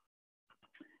that.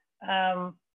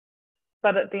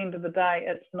 But at the end of the day,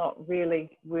 it's not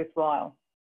really worthwhile.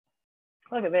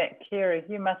 Look at that, Kerry,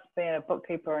 you must be a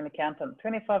bookkeeper or an accountant,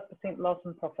 25% loss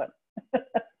in profit.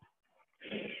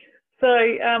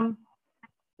 So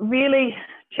really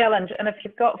challenge, and if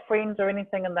you've got friends or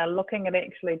anything and they're looking at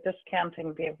actually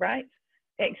discounting their rate,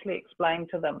 actually explain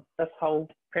to them this whole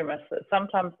premise that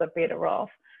sometimes they're better off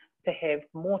to have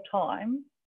more time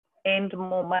and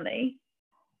more money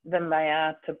than they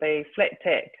are to be flat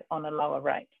tack on a lower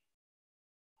rate.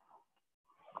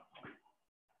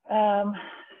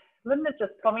 Linda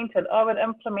just commented, I would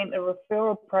implement a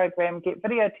referral program, get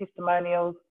video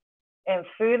testimonials, and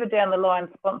further down the line,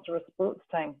 sponsor a sports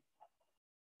team.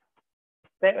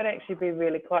 That would actually be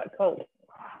really quite cool.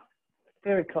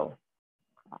 Very cool.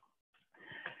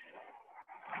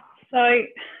 So,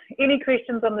 any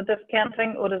questions on the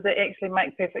discounting, or does it actually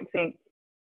make perfect sense?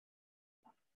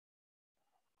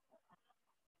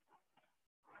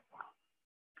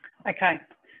 Okay,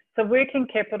 so working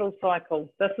capital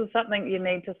cycle. This is something you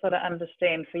need to sort of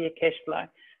understand for your cash flow.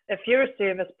 If you're a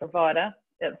service provider,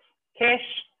 it's cash,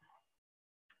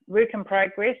 work in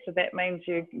progress. So that means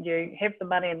you have the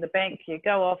money in the bank, you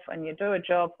go off and you do a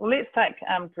job. Well, let's take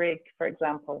Greg, for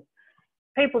example.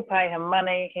 People pay him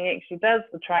money, he actually does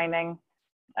the training.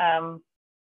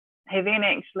 He then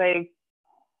actually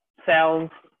sells.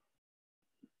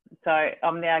 So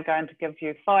I'm now going to give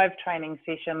you 5 training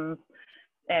sessions.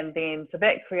 And then, so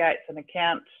that creates an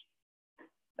account.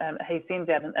 He sends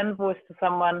out an invoice to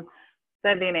someone.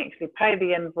 They then actually pay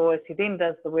the invoice. He then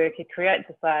does the work. He creates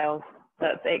a sale. So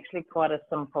it's actually quite a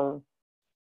simple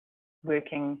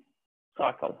working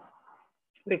cycle,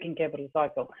 working capital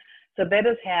cycle. So that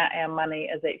is how our money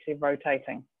is actually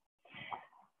rotating.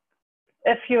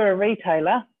 If you're a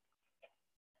retailer,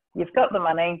 you've got the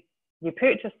money, you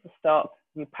purchase the stock,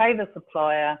 you pay the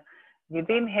supplier, you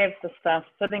then have the stuff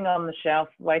sitting on the shelf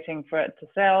waiting for it to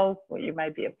sell, or you may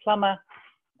be a plumber.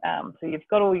 So you've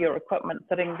got all your equipment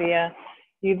sitting there.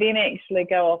 You then actually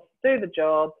go off, do the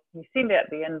job, you send out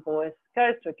the invoice,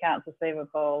 goes to accounts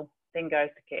receivable, then goes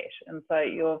to cash. And so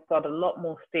you've got a lot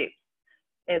more steps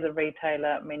as a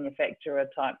retailer, manufacturer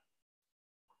type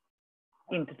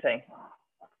entity.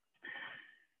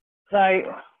 So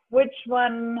which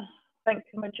one, I think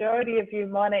the majority of you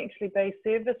might actually be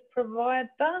service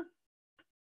provider,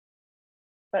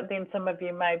 but then some of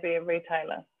you may be a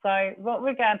retailer. So what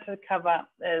we're going to cover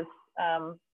is,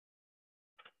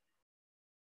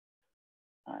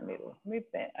 I need to move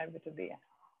that over to there.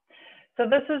 So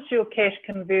this is your cash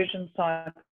conversion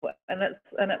cycle, and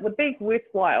it would be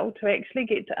worthwhile to actually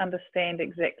get to understand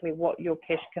exactly what your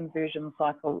cash conversion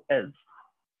cycle is.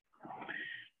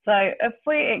 So if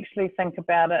we actually think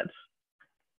about it,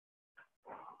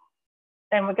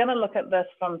 and we're going to look at this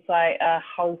from, say, a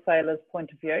wholesaler's point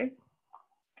of view.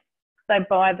 They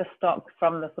buy the stock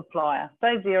from the supplier.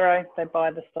 Day 0, they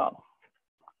buy the stock.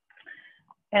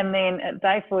 And then at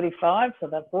day 45, so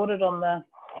they've bought it on the,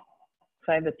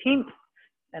 say, the 10th,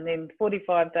 and then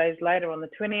 45 days later on the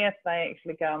 20th, they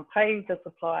actually go and pay the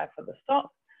supplier for the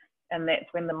stock, and that's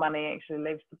when the money actually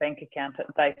leaves the bank account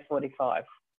at day 45.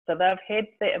 So they've had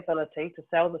the ability to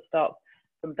sell the stock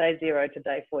from day 0 to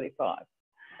day 45.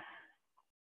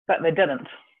 But they didn't.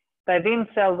 They then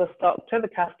sell the stock to the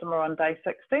customer on day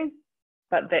 60,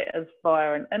 but that is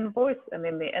via an invoice, and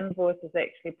then the invoice is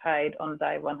actually paid on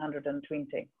day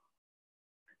 120.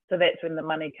 So that's when the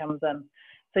money comes in.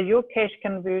 So your cash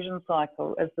conversion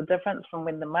cycle is the difference from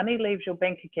when the money leaves your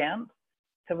bank account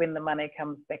to when the money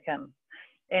comes back in.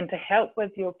 And to help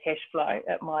with your cash flow,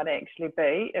 it might actually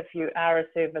be, if you are a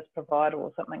service provider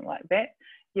or something like that,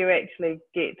 you actually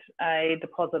get a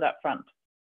deposit up front.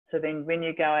 So then when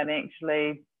you go and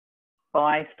actually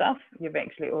buy stuff, you've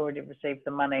actually already received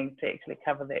the money to actually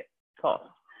cover that cost.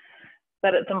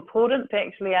 But it's important to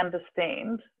actually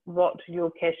understand what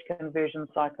your cash conversion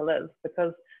cycle is,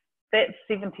 because that's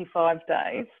 75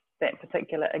 days, that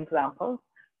particular example.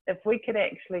 If we could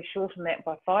actually shorten that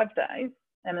by 5 days,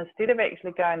 and instead of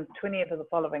actually going 20th of the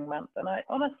following month, and I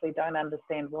honestly don't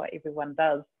understand why everyone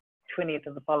does 20th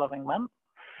of the following month.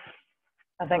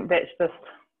 I think that's just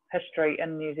history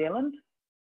in New Zealand.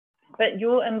 But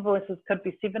your invoices could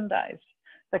be 7 days,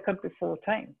 they could be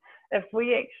 14. If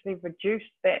we actually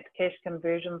reduced that cash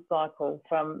conversion cycle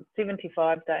from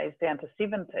 75 days down to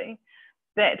 70,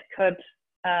 that could,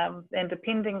 and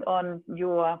depending on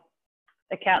your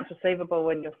accounts receivable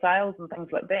and your sales and things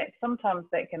like that, sometimes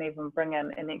that can even bring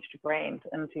in an extra grand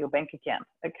into your bank account.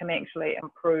 It can actually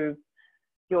improve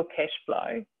your cash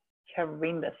flow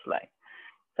horrendously.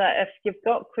 So if you've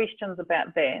got questions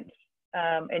about that,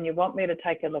 and you want me to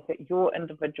take a look at your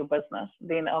individual business,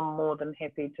 then I'm more than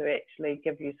happy to actually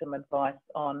give you some advice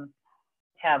on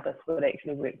how this would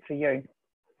actually work for you.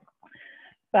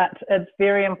 But it's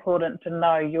very important to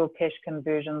know your cash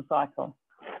conversion cycle.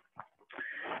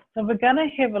 So we're going to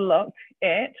have a look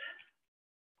at,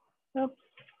 oops,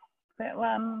 that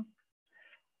one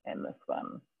and this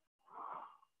one.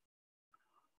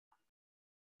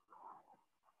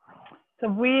 So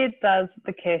where does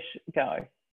the cash go?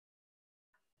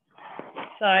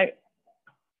 So our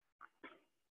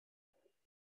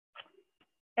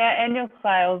annual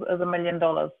sales is $1 million.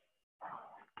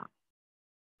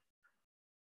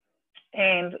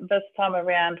 And this time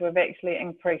around, we've actually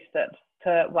increased it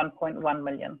to 1.1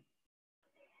 million.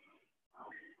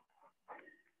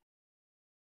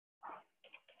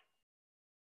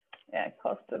 Our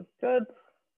cost of goods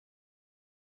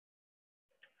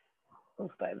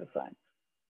will stay the same.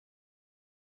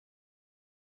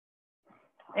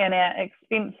 And our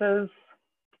expenses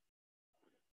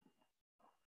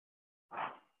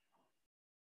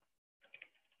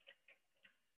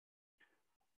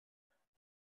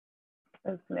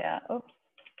is now, oops,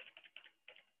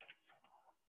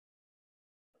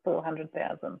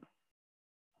 400,000.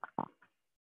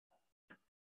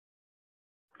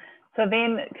 So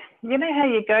then, you know how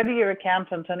you go to your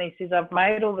accountant and he says, I've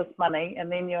made all this money,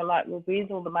 and then you're like, well, where's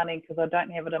all the money? Because I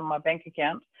don't have it in my bank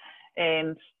account.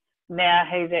 And now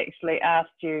he's actually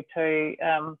asked you to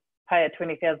pay a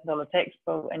 $20,000 tax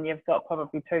bill, and you've got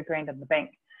probably $2 grand in the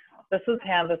bank. This is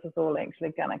how this is all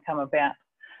actually going to come about.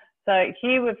 So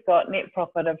here we've got net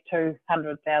profit of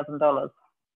 $200,000.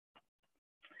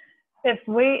 If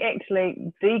we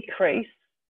actually decrease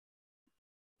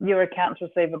your accounts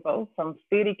receivable from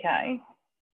 30K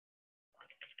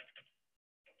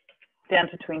down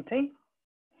to 20,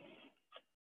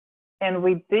 and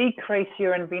we decrease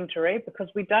your inventory, because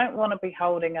we don't want to be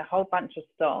holding a whole bunch of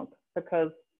stock, because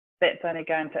that's only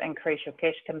going to increase your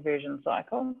cash conversion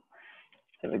cycle.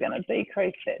 So we're going to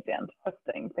decrease that down to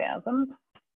 15,000.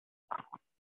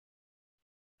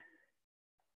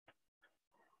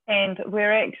 And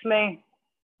we're actually,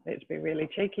 let's be really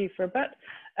cheeky for a bit,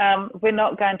 we're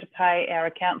not going to pay our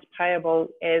accounts payable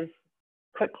as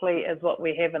quickly as what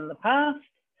we have in the past.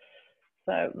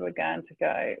 So we're going to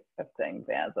go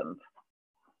 15,000.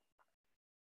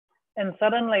 And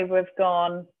suddenly we've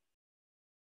gone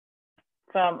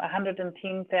from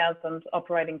 110,000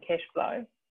 operating cash flow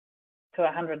to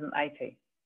 180.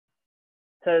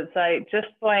 So just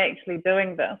by actually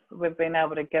doing this, we've been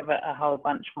able to give it a whole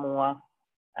bunch more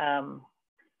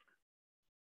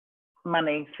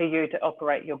money for you to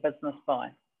operate your business by.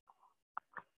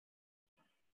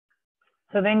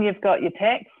 So then you've got your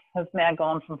tax has now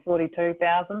gone from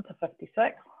 42,000 to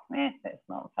 56. That's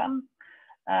not fun.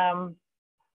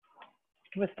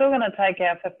 We're still going to take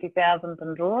our 50,000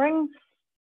 in drawings.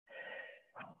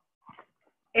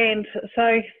 And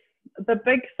so the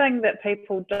big thing that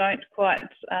people don't quite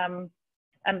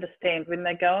understand when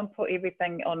they go and put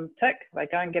everything on tick, they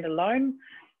go and get a loan,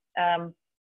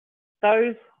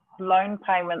 those loan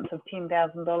payments of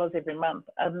 $10,000 every month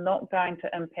are not going to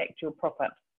impact your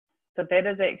profit. So that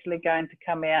is actually going to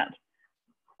come out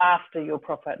after your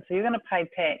profit. So you're going to pay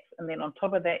tax, and then on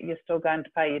top of that, you're still going to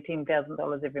pay your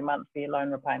 $10,000 every month for your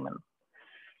loan repayments.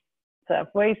 So if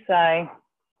we say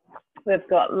we've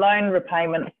got loan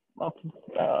repayments of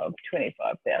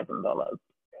 $25,000,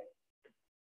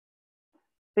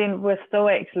 then we're still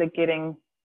actually getting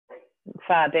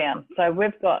far down. So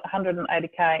we've got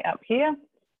 180K up here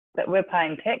that we're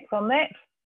paying tax on that,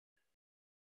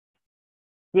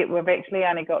 yet we've actually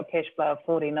only got cash flow of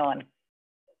 49.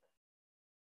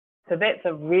 So that's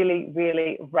a really,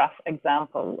 really rough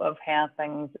example of how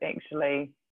things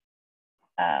actually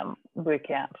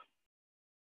work out.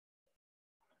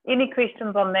 Any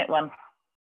questions on that one?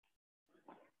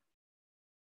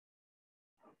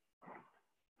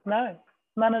 No,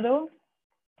 none at all?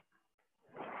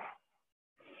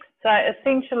 So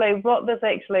essentially what this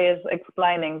actually is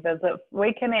explaining is that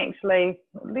we can actually,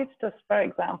 let's just, for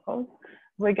example,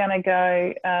 we're going to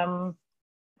go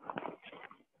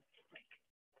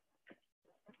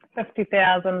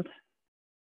 50,000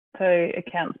 to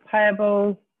accounts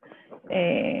payable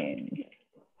and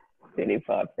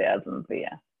 35,000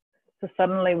 there. So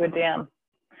suddenly we're down.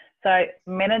 So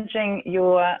managing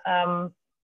your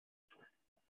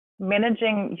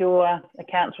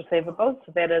accounts receivable,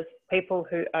 so that is people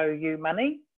who owe you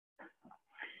money,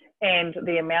 and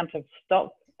the amount of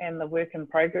stock and the work in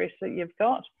progress that you've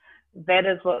got, that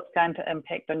is what's going to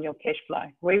impact on your cash flow.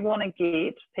 We want to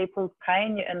get people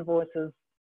paying your invoices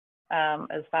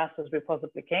as fast as we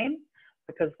possibly can,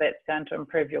 because that's going to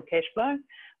improve your cash flow.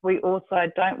 We also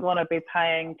don't want to be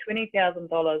paying $20,000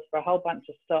 for a whole bunch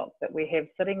of stock that we have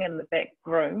sitting in the back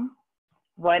room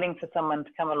waiting for someone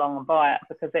to come along and buy it,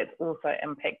 because that's also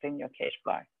impacting your cash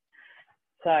flow.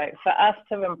 So for us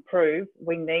to improve,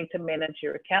 we need to manage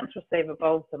your accounts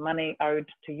receivable, the money owed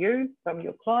to you from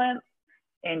your clients,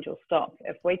 and your stock.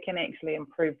 If we can actually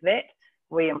improve that,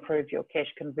 we improve your cash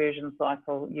conversion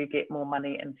cycle, you get more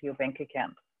money into your bank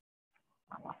account.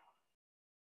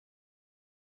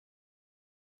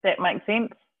 That makes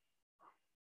sense?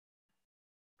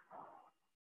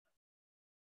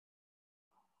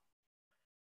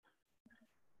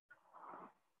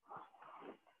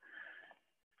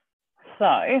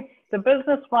 So the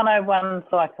Business 101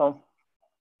 cycle.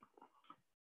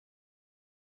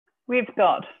 We've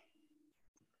got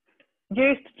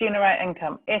use to generate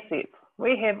income, assets.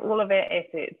 We have all of our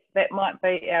assets. That might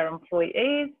be our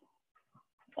employees.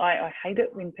 I hate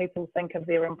it when people think of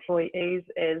their employees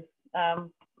as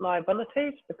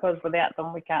liabilities, because without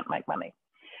them we can't make money.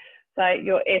 So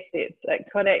your assets, it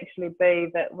could actually be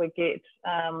that we get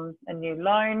a new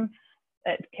loan.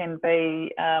 It can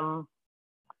be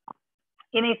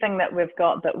anything that we've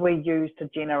got that we use to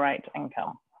generate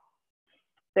income.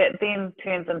 That then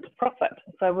turns into profit.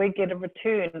 So we get a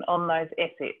return on those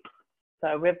assets.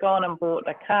 So we've gone and bought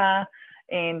a car,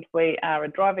 and we are a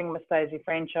driving Mercedes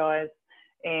franchise,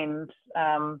 and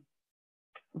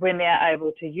we're now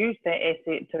able to use that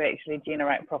asset to actually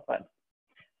generate profit.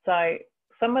 So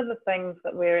some of the things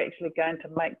that we're actually going to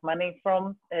make money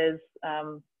from is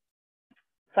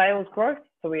sales growth.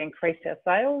 So we increase our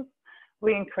sales,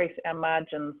 we increase our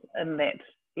margins in that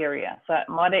area. So it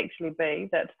might actually be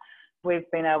that we've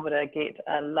been able to get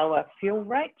a lower fuel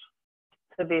rate.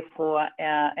 So therefore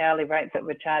our hourly rate that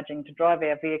we're charging to drive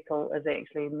our vehicle is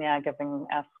actually now giving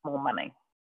us more money.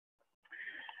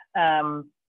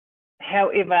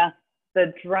 However,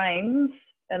 the drains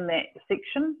in that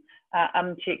section are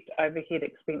unchecked overhead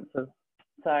expenses.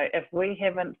 So if we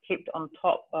haven't kept on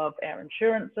top of our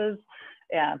insurances,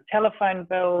 our telephone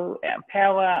bill, our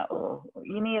power, or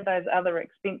any of those other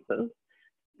expenses,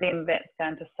 then that's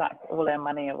going to suck all our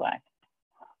money away.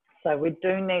 So we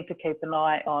do need to keep an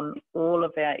eye on all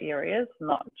of our areas,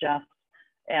 not just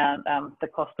our, the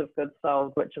cost of goods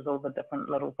sold, which is all the different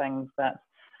little things that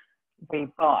we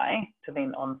buy to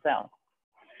then on sell.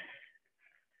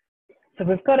 So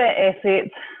we've got our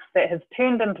assets that has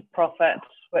turned into profit,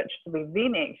 which we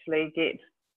then actually get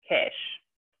cash.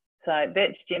 So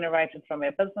that's generated from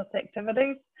our business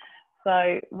activities.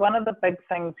 So one of the big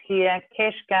things here,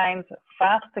 cash gains,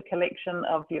 faster collection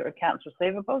of your accounts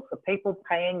receivable. So people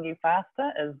paying you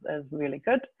faster is really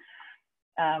good.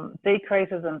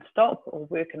 Decreases in stock or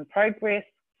work in progress,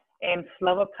 and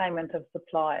slower payment of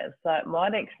suppliers. So it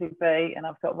might actually be, and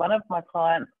I've got one of my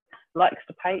clients likes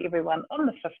to pay everyone on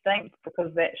the 15th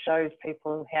because that shows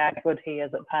people how good he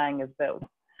is at paying his bills.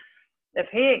 If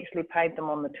he actually paid them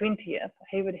on the 20th,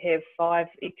 he would have 5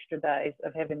 extra days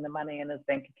of having the money in his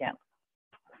bank account,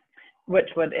 which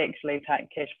would actually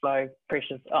take cash flow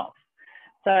pressures off.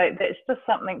 So that's just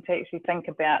something to actually think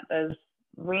about, is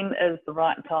when is the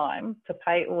right time to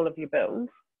pay all of your bills.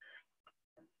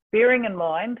 Bearing in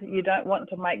mind, you don't want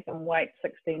to make them wait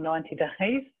 60, 90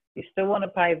 days. You still want to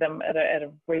pay them at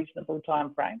a reasonable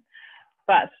time frame.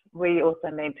 But we also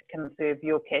need to conserve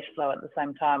your cash flow at the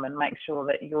same time and make sure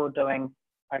that you're doing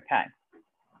okay.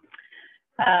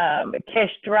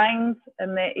 Cash drains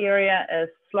in that area is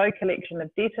slow collection of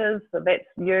debtors. So that's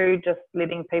you just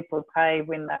letting people pay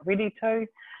when they're ready to.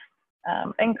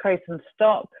 Increase in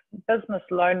stock, business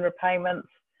loan repayments,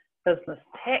 business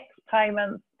tax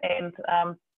payments, and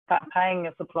paying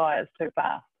your suppliers too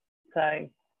fast. So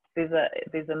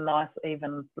there's a nice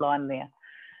even line there.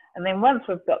 And then once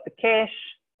we've got the cash,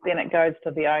 then it goes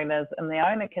to the owners, and the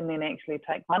owner can then actually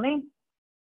take money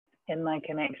and they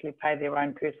can actually pay their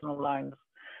own personal loans.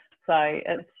 So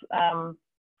it's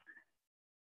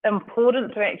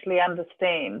important to actually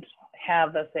understand how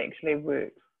this actually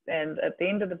works. And at the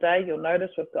end of the day, you'll notice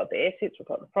we've got the assets, we've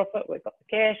got the profit, we've got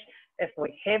the cash. If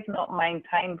we have not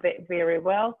maintained that very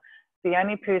well, the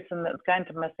only person that's going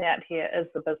to miss out here is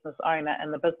the business owner,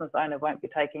 and the business owner won't be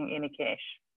taking any cash.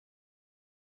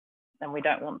 And we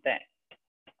don't want that.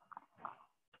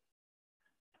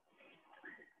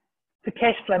 For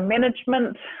cash flow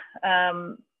management,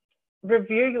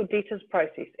 review your debtors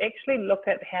process. Actually look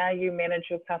at how you manage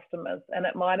your customers, and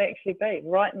it might actually be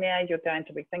right now you're going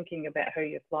to be thinking about who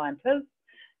your client is.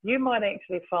 You might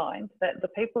actually find that the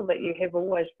people that you have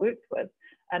always worked with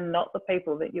are not the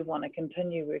people that you want to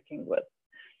continue working with.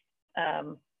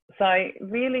 So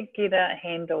really get a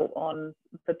handle on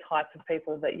the type of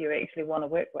people that you actually want to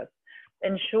work with.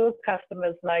 Ensure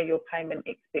customers know your payment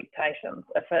expectations.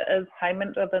 If it is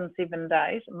payment within 7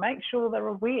 days, make sure they're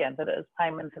aware that it is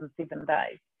payment in 7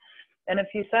 days. And if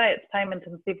you say it's payment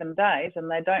in 7 days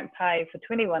and they don't pay for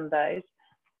 21 days,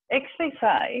 actually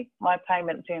say my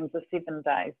payment terms are 7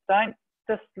 days. Don't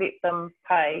just let them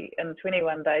pay in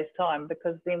 21 days time,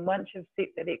 because then once you've set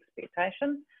that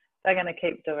expectation, they're going to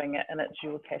keep doing it, and it's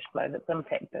your cash flow that's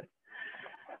impacted.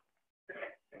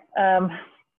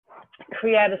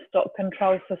 Create a stock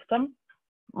control system,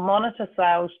 monitor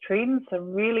sales trends. So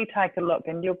really take a look,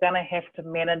 and you're going to have to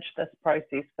manage this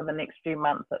process for the next few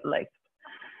months at least.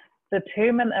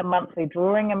 Determine a monthly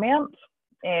drawing amount,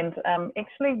 and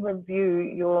actually review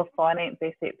your finance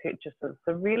asset purchases.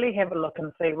 So really have a look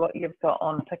and see what you've got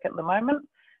on tick at the moment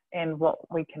and what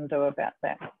we can do about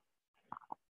that.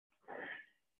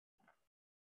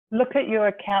 Look at your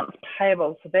accounts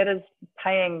payable. So that is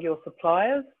paying your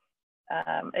suppliers.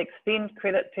 Extend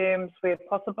credit terms where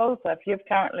possible. So if you've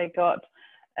currently got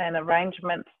an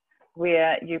arrangement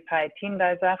where you pay 10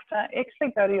 days after,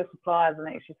 actually go to your suppliers and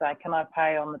actually say, can I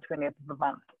pay on the 20th of the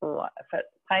month? Or if it's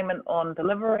payment on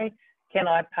delivery, can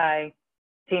I pay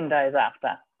 10 days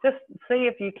after? Just see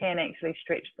if you can actually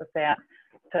stretch this out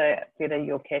to better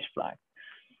your cash flow.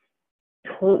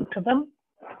 Talk to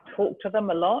them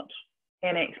a lot,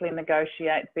 and actually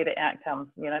negotiate better outcomes.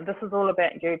 You know, this is all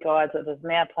about you guys. It is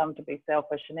now time to be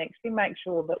selfish and actually make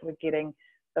sure that we're getting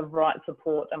the right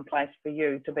support in place for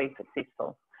you to be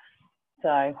successful.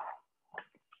 So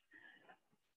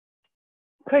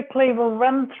quickly, we'll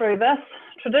run through this.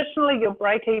 Traditionally, your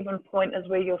break-even point is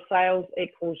where your sales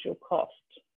equals your cost.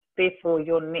 Therefore,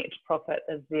 your net profit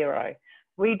is 0.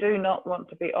 We do not want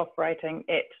to be operating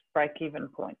at break-even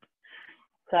point.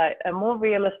 So a more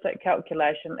realistic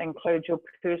calculation includes your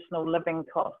personal living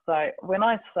costs. So when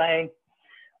I say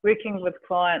working with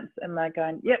clients and they're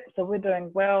going, yep, so we're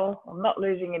doing well, I'm not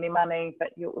losing any money, but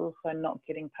you're also not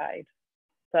getting paid.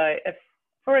 So if,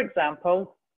 for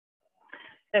example,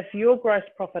 if your gross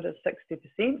profit is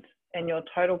 60% and your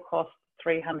total cost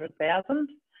 300,000,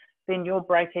 then your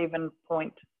break-even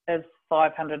point is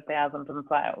 500,000 in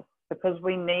sales, because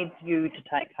we need you to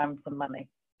take home some money.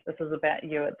 This is about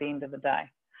you at the end of the day.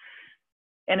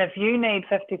 And if you need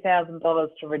 $50,000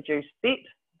 to reduce debt,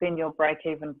 then your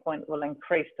break-even point will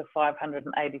increase to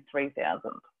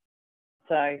 583,000.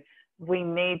 So we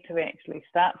need to actually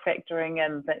start factoring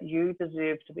in that you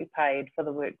deserve to be paid for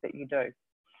the work that you do.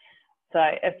 So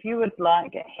if you would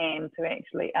like a hand to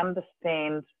actually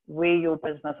understand where your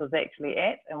business is actually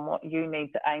at and what you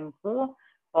need to aim for,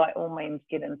 by all means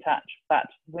get in touch. But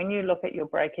when you look at your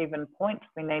break-even point,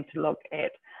 we need to look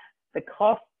at the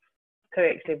costs to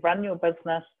actually run your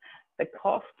business, the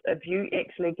cost of you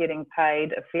actually getting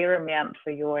paid a fair amount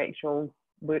for your actual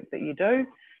work that you do,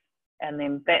 and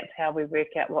then that's how we work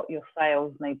out what your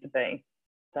sales need to be.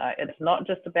 So it's not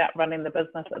just about running the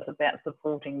business, it's about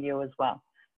supporting you as well.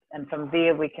 And from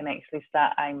there, we can actually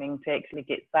start aiming to actually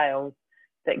get sales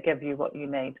that give you what you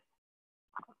need.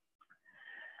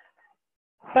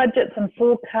 Budgets and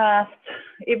forecasts.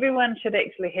 Everyone should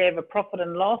actually have a profit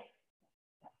and loss.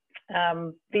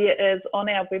 There is on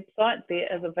our website,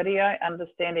 there is a video,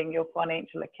 Understanding Your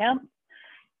Financial Accounts.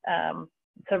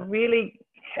 So really,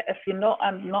 if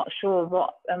I'm not sure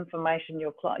what information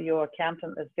your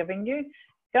accountant is giving you,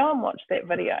 go and watch that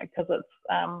video, because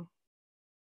it's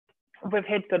we've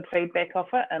had good feedback off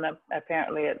it, and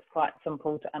apparently it's quite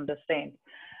simple to understand.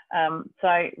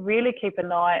 So really keep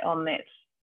an eye on that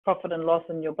profit and loss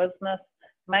in your business.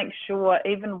 Make sure,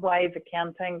 even Wave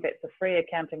Accounting, that's a free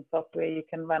accounting software, you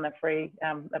can run a free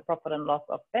a profit and loss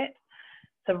off that.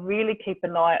 So really keep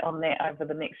an eye on that over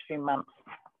the next few months.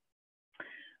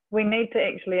 We need to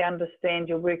actually understand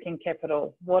your working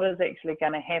capital. What is actually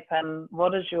going to happen?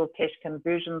 What is your cash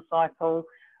conversion cycle?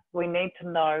 We need to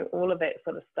know all of that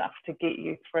sort of stuff to get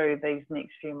you through these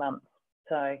next few months.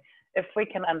 So if we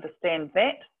can understand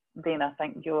that, then I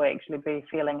think you'll actually be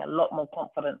feeling a lot more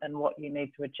confident in what you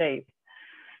need to achieve.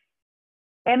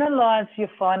 Analyze your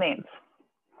finance,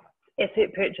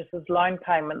 asset purchases, loan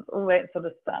payments, all that sort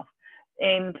of stuff.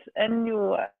 And in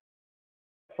your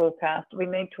forecast, we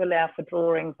need to allow for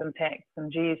drawings and tax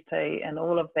and GST and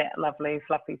all of that lovely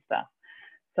fluffy stuff.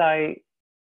 So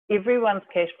everyone's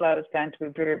cash flow is going to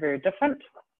be very, very different.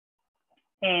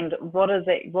 And what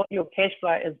your cash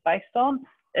flow is based on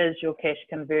is your cash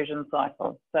conversion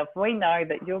cycle. So if we know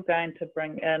that you're going to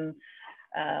bring in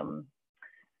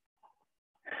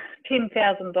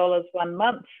 $10,000 one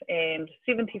month and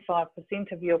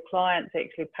 75% of your clients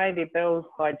actually pay their bills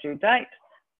by due date,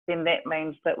 then that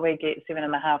means that we get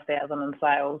 7,500 in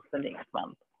sales the next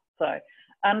month. So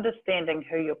understanding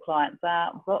who your clients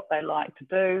are, what they like to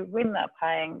do, when they're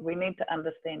paying, we need to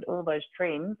understand all those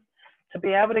trends to be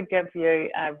able to give you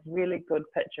a really good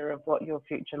picture of what your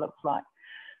future looks like.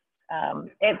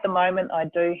 At the moment, I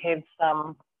do have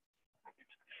some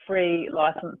free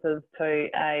licenses to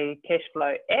a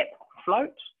Cashflow app,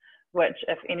 Float, which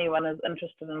if anyone is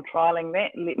interested in trialing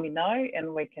that, let me know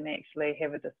and we can actually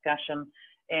have a discussion.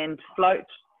 And Float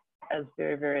is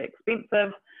very, very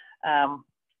expensive,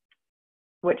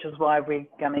 which is why we're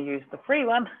going to use the free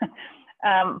one.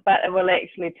 But it will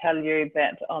actually tell you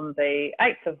that on the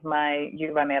 8th of May,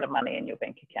 you run out of money in your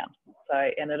bank account. So,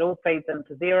 and it all feeds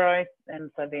into Xero, and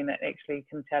so then it actually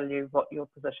can tell you what your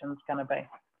position is going to be.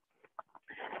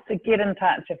 So get in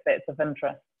touch if that's of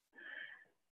interest.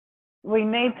 We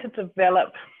need to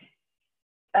develop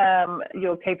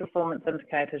your key performance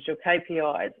indicators, your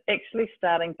KPIs, actually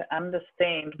starting to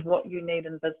understand what you need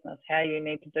in business, how you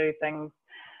need to do things,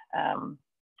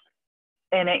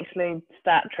 and actually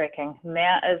start tracking.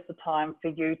 Now is the time for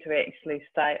you to actually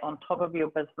stay on top of your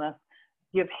business.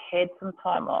 You've had some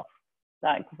time off.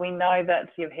 Like, we know that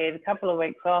you've had a couple of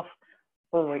weeks off,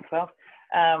 4 weeks off.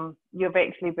 You've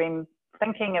actually been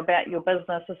thinking about your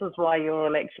business. This is why you're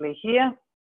all actually here.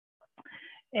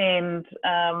 And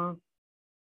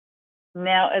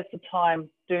now is the time.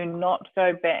 Do not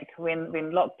go back when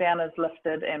lockdown is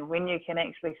lifted and when you can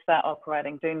actually start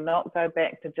operating. Do not go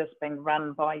back to just being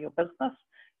run by your business.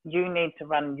 You need to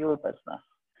run your business.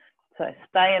 So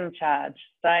stay in charge,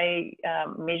 stay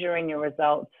measuring your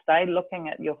results, stay looking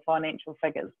at your financial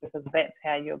figures, because that's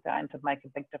how you're going to make a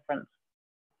big difference,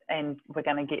 and we're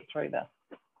going to get through this.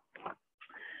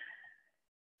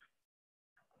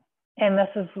 And this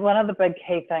is one of the big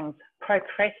key things.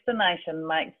 Procrastination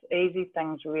makes easy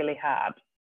things really hard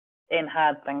and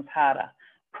hard things harder.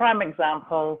 Prime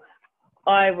example,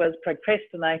 I was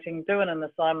procrastinating doing an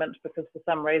assignment because for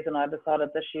some reason I decided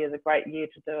this year is a great year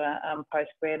to do a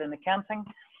postgrad in accounting.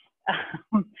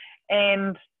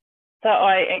 And so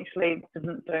I actually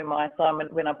didn't do my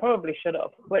assignment when I probably should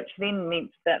have, which then meant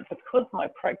that because my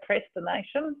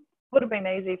procrastination would have been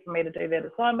easy for me to do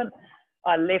that assignment,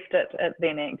 I left it. It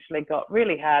then actually got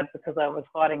really hard because I was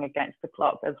fighting against the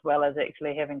clock as well as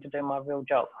actually having to do my real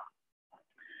job.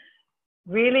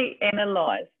 Really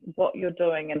analyze what you're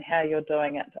doing and how you're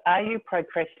doing it. Are you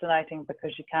procrastinating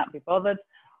because you can't be bothered,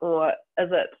 or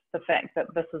is it the fact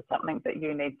that this is something that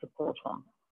you need support on?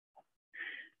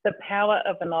 The power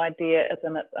of an idea is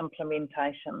in its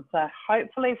implementation. So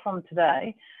hopefully from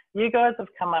today, you guys have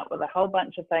come up with a whole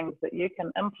bunch of things that you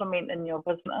can implement in your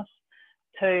business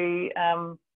to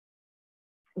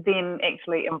then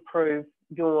actually improve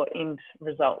your end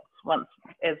results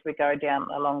as we go down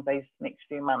along these next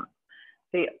few months.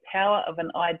 The power of an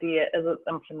idea is its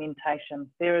implementation.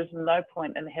 There is no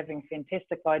point in having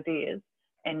fantastic ideas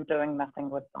and doing nothing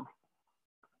with them.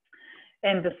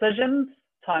 And decisions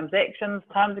times actions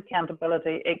times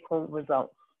accountability equal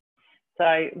results.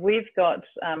 So we've got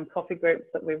coffee groups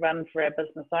that we run for our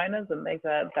business owners, and they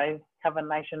cover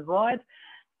nationwide.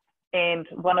 And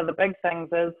one of the big things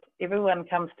is everyone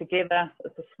comes together.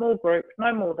 It's a small group,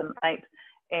 no more than 8,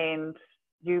 and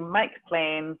you make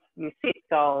plans, you set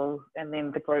goals, and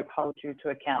then the group holds you to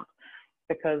account.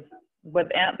 Because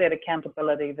without that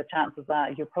accountability, the chances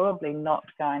are you're probably not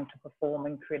going to perform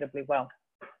incredibly well.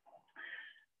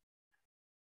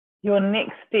 Your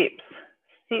next steps.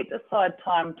 Set aside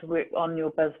time to work on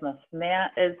your business. Now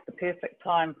is the perfect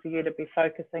time for you to be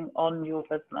focusing on your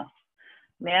business.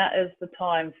 Now is the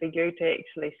time for you to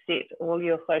actually set all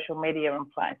your social media in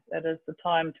place. It is the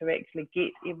time to actually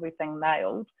get everything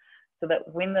nailed so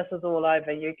that when this is all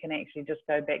over, you can actually just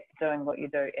go back to doing what you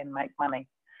do and make money.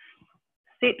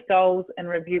 Set goals and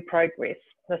review progress.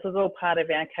 This is all part of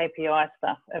our KPI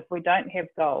stuff. If we don't have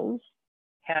goals,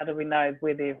 how do we know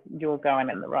whether you're going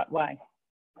in the right way?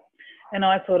 And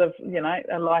I sort of,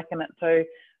 I liken it to,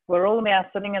 we're all now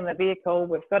sitting in the vehicle,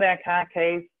 we've got our car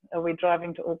keys, are we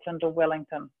driving to Auckland or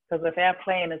Wellington? Because if our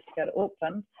plan is to go to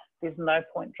Auckland, there's no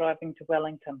point driving to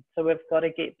Wellington. So we've got to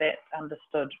get that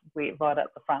understood right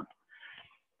at the front.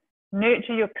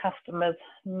 Nurture your customers.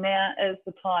 Now is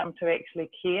the time to actually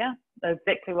care.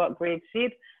 Exactly what Greg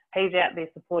said. He's out there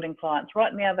supporting clients.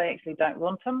 Right now, they actually don't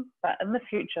want him, but in the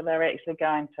future, they're actually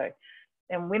going to.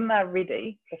 And when they're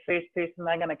ready, the first person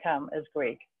they're going to come is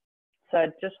Greg.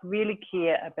 So just really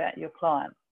care about your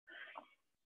clients.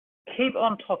 Keep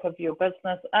on top of your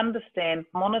business, understand,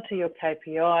 monitor your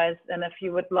KPIs, and if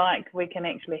you would like, we can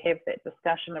actually have that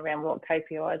discussion around what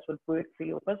KPIs would work for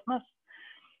your business.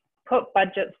 Put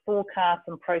budgets, forecasts,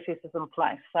 and processes in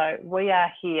place. So we are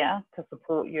here to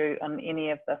support you on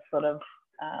any of this sort of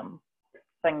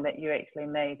thing that you actually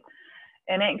need.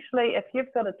 And actually, if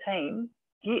you've got a team,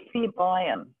 get their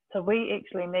buy-in. So we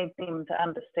actually need them to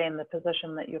understand the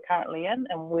position that you're currently in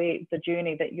and where the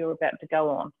journey that you're about to go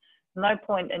on. No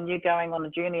point in you going on a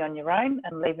journey on your own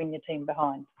and leaving your team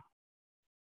behind.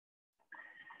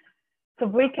 So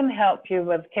we can help you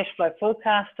with cash flow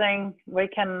forecasting. We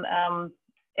can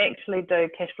actually do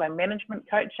cash flow management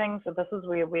coaching. So this is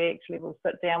where we actually will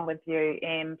sit down with you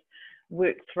and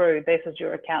work through, this is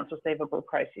your accounts receivable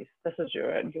process. This is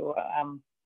your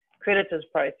creditors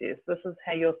process. This is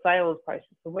how your sales process.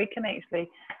 So we can actually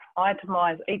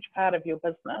itemize each part of your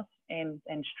business and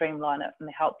streamline it and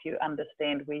help you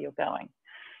understand where you're going.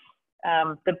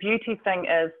 The beauty thing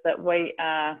is that we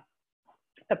are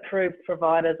approved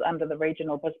providers under the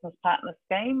Regional Business Partner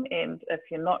Scheme. And if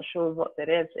you're not sure what that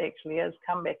actually is,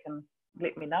 come back and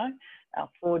let me know.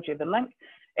 I'll forward you the link.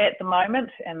 At the moment,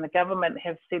 and the government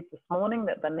have said this morning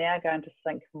that they're now going to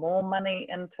sink more money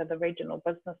into the Regional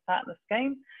Business Partner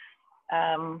Scheme.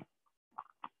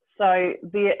 So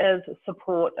there is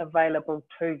support available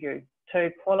to you. To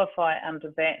qualify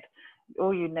under that,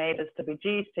 all you need is to be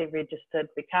GST registered,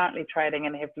 be currently trading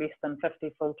and have less than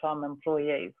 50 full-time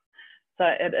employees. So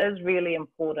it is really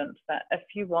important that if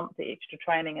you want the extra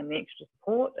training and the extra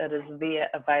support, it is there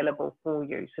available for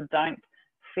you. So don't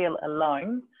feel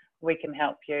alone. We can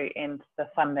help you, and the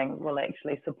funding will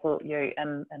actually support you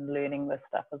in learning this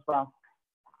stuff as well.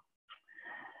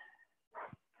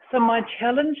 So my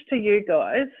challenge to you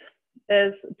guys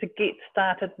is to get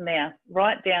started now.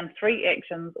 Write down 3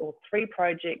 actions or 3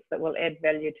 projects that will add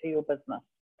value to your business.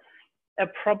 A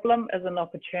problem is an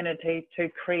opportunity to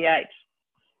create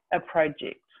a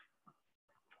project.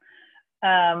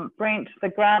 Brent, the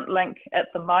grant link at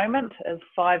the moment is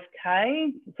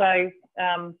 5K. So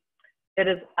it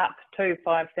is up to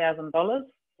 $5,000.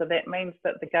 So that means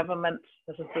that the government,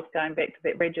 this is just going back to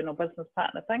that regional business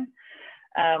partner thing,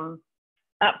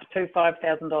 up to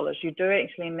 $5,000. You do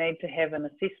actually need to have an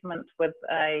assessment with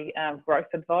a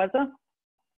growth advisor,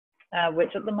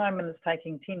 which at the moment is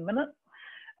taking 10 minutes,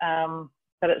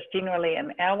 but it's generally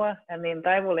an hour, and then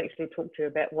they will actually talk to you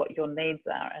about what your needs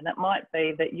are. And it might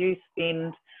be that you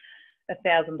spend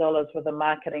 $1,000 with a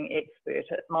marketing expert.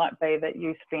 It might be that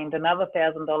you spend another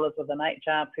 $1,000 with an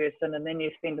HR person, and then you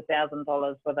spend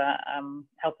 $1,000 with a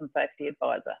health and safety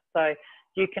advisor. So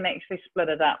you can actually split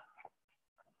it up.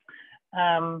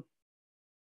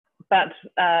 But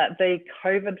the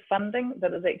COVID funding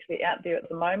that is actually out there at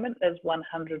the moment is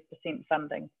 100%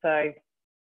 funding. So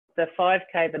the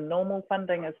 5K, the normal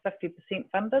funding is 50%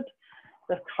 funded.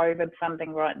 The COVID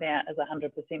funding right now is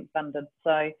 100% funded.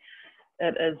 So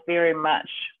it is very much,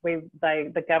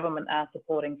 the government are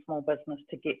supporting small business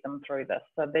to get them through this.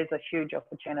 So there's a huge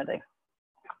opportunity.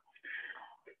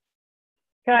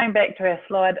 Going back to our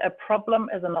slide, a problem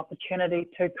is an opportunity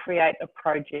to create a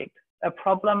project. A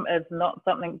problem is not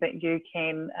something that you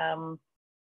can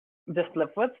just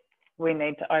live with. We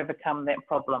need to overcome that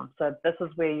problem. So this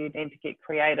is where you need to get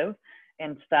creative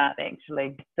and start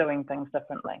actually doing things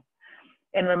differently.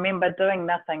 And remember, doing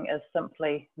nothing is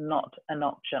simply not an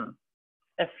option.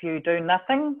 If you do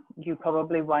nothing, you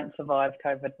probably won't survive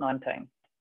COVID-19.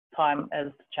 Time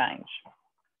is to change.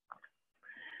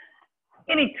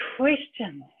 Any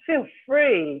questions? Feel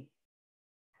free.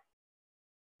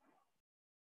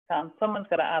 Someone's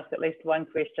got to ask at least one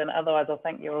question, otherwise I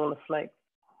think you're all asleep.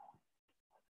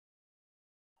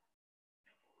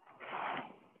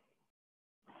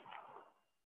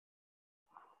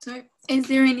 So is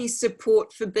there any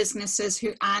support for businesses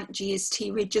who aren't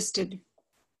GST registered?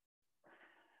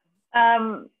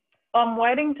 I'm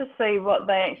waiting to see what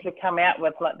they actually come out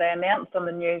with. Like they announced on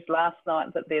the news last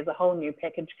night that there's a whole new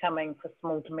package coming for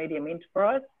small to medium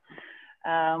enterprise.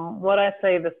 What I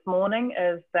see this morning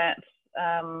is that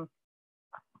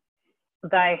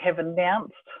they have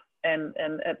announced, and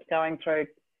it's going through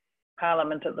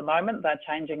Parliament at the moment, they're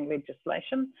changing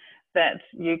legislation, that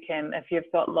you can, if you've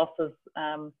got losses,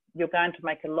 you're going to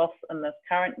make a loss in this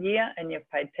current year and you've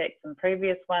paid tax in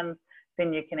previous ones,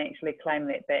 then you can actually claim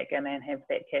that back and then have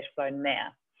that cash flow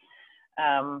now.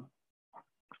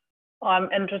 I'm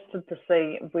interested to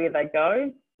see where they go,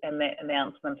 and that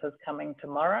announcement is coming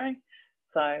tomorrow,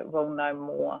 so we'll know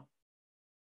more.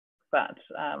 But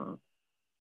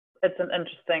it's an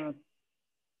interesting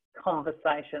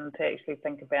conversation to actually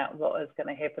think about what is going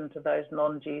to happen to those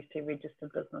non-GST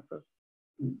registered businesses.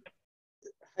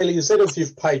 Hayley, is that if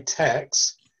you've paid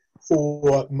tax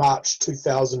for March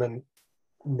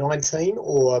 2019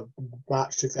 or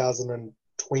March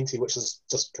 2020, which is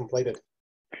just completed?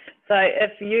 So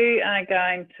if you are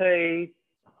going to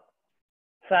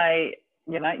say,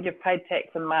 you know, you've paid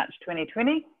tax in March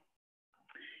 2020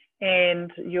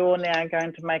 and you're now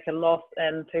going to make a loss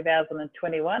in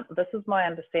 2021, this is my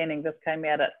understanding, this came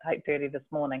out at 8:30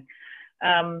 this morning.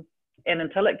 And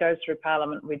until it goes through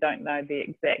Parliament, we don't know the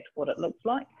exact what it looks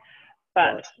like.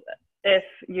 But right, if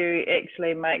you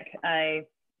actually make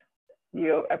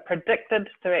you're predicted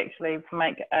to actually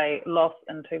make a loss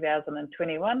in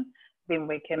 2021, then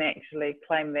we can actually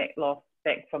claim that loss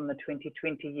back from the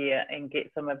 2020 year and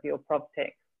get some of your prop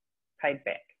tax paid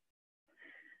back.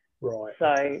 Right.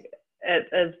 So it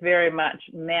is very much,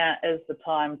 now is the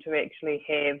time to actually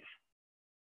have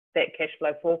that cash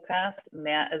flow forecast.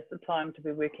 Now is the time to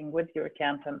be working with your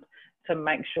accountant to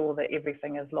make sure that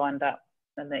everything is lined up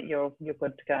and that you're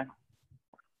good to go.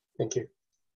 Thank you.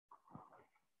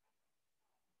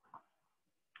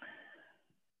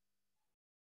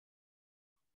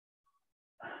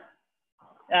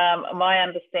 My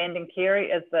understanding, Kerry,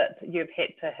 is that you've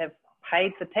had to have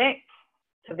paid the tax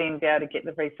to then be able to get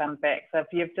the refund back. So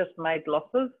if you've just made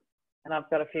losses, and I've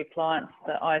got a few clients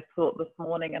that I thought this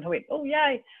morning and who went, oh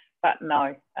yay, but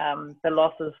no, the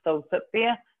losses still sit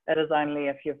there. It is only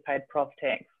if you've paid prop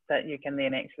tax that you can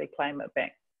then actually claim it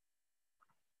back.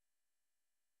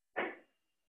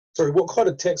 Sorry, what kind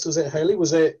of tax was that, Hayley?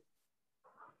 Was that?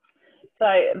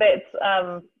 So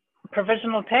that's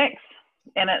provisional tax,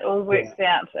 and it all works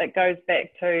out. It goes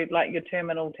back to like your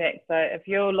terminal tax. So if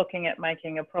you're looking at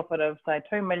making a profit of say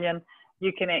 2 million,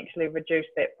 you can actually reduce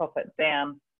that profit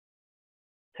down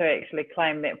to actually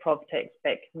claim that prop tax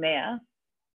back now,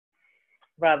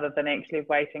 rather than actually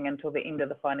waiting until the end of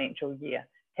the financial year.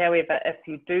 However, if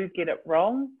you do get it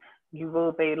wrong, you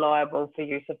will be liable for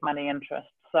use of money interest.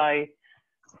 So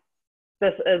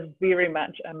this is very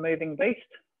much a moving beast.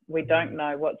 We don't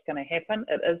know what's going to happen.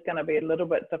 It is going to be a little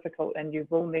bit difficult and you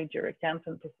will need your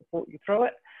accountant to support you through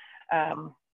it.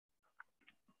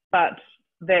 But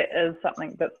that is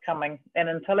something that's coming. And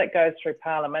until it goes through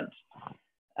Parliament,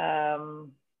 I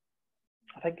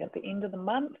think at the end of the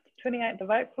month, 28th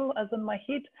of April is in my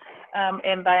head,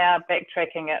 and they are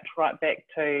backtracking it right back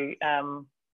to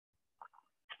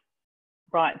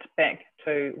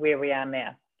where we are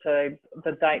now. So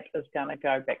the date is going to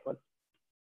go backwards.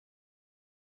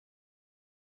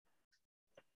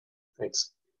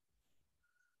 Thanks.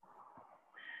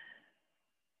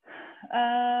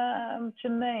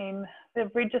 Janine,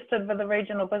 they've registered with a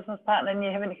regional business partner and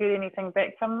you haven't heard anything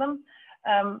back from them.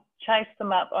 chase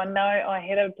them up. I know I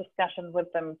had a discussion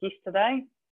with them yesterday,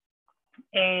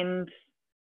 and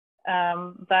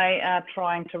they are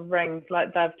trying to ring,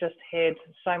 like they've just had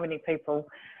so many people.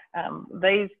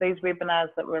 These webinars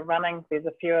that we're running, there's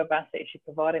a few of us actually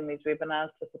providing these webinars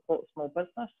to support small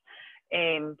business,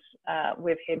 and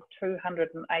we've had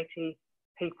 280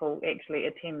 people actually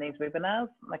attend these webinars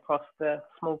across the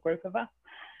small group of us.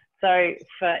 So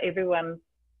for everyone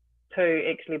to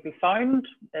actually be phoned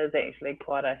is actually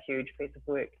quite a huge piece of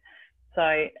work. So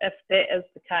if that is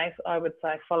the case, I would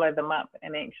say follow them up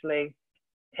and actually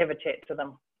have a chat to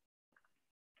them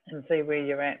and see where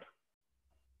you're at.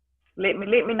 Let me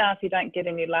know if you don't get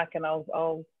any luck, and I'll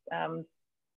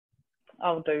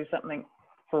do something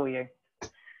for you.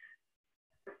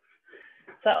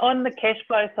 So on the cash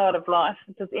flow side of life,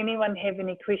 does anyone have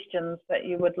any questions that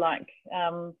you would like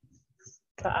to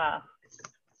ask?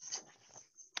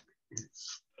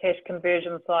 Cash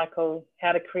conversion cycle,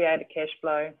 how to create a cash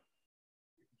flow,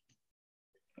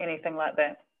 anything like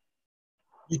that?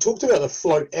 You talked about the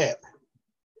Float app.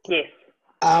 Yes.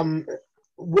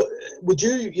 Would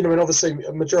you, and obviously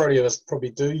a majority of us probably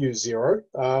do use Xero.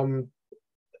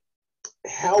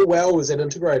 How well is it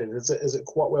integrated? Is it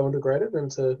quite well integrated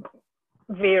into?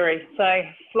 Very. So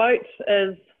Float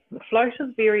is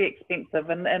very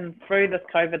expensive, and through this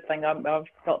COVID thing, I've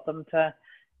got them to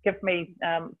give me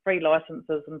free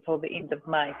licenses until the end of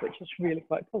May, which is really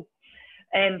quite cool.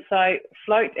 And so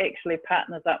Float actually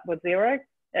partners up with Xero.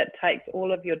 It takes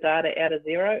all of your data out of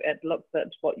Xero. It looks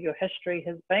at what your history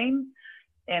has been,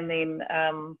 and then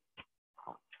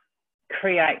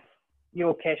creates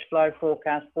your cash flow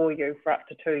forecast for you for up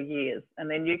to 2 years. And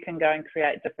then you can go and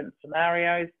create different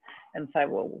scenarios and say,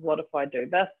 well, what if I do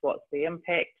this? What's the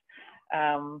impact?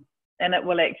 And it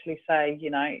will actually say,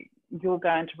 you're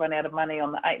going to run out of money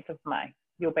on the 8th of May.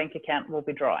 Your bank account will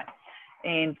be dry.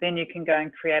 And then you can go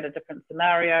and create a different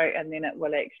scenario, and then it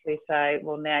will actually say,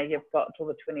 well, now you've got till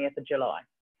the 20th of July.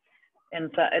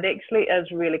 And so it actually is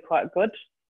really quite good.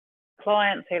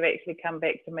 Clients have actually come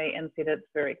back to me and said it's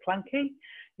very clunky.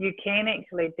 You can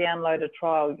actually download a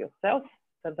trial yourself.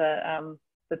 So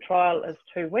the trial is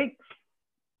 2 weeks,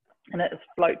 and it's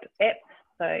Float app.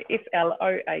 So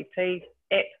FLOAT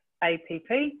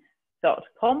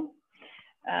app.com.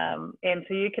 And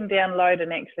so you can download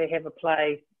and actually have a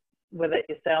play with it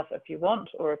yourself if you want,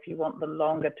 or if you want the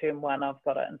longer term one, I've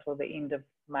got it until the end of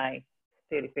May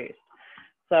 31st.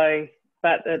 So,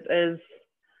 but it is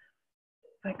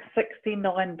like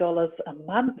 $69 a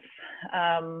month.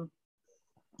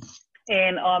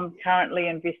 And I'm currently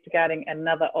investigating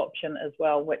another option as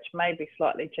well, which may be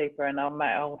slightly cheaper, and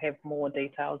I'll have more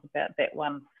details about that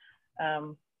one,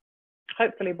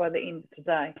 hopefully by the end of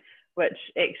today, which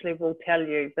actually will tell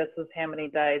you this is how many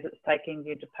days it's taking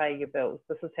you to pay your bills.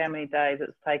 This is how many days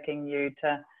it's taking you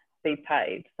to be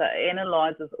paid. So it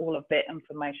analyzes all of that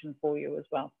information for you as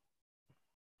well.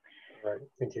 All right,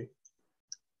 thank you.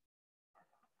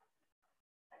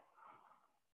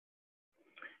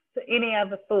 So any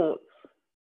other thoughts?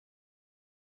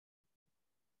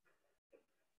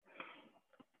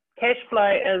 Cash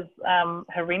flow is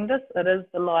horrendous. It is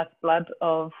the lifeblood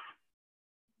of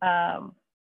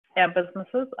our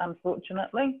businesses,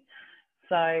 unfortunately.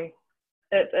 So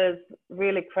it is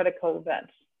really critical that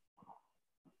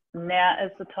now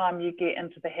is the time you get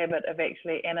into the habit of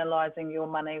actually analysing your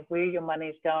money, where your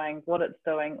money's going, what it's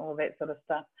doing, all that sort of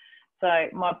stuff. So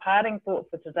my parting thought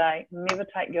for today, never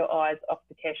take your eyes off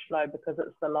the cash flow, because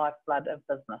it's the lifeblood of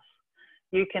business.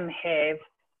 You can have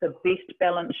the best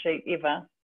balance sheet ever,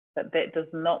 but that does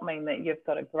not mean that you've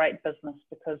got a great business,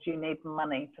 because you need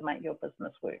money to make your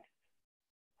business work.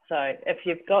 So if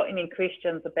you've got any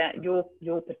questions about your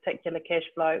particular cash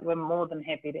flow, we're more than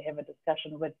happy to have a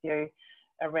discussion with you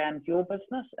around your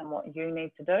business and what you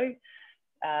need to do.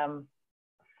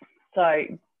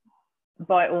 So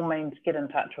by all means, get in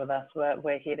touch with us.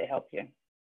 We're here to help you.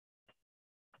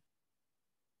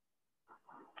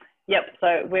 Yep,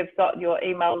 so we've got your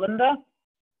email, Linda,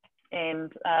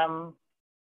 and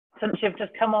since you've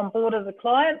just come on board as a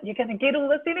client, you're going to get all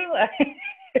this anyway.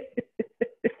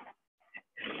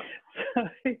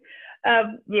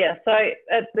 Yeah, so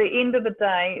at the end of the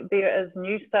day, there is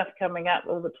new stuff coming up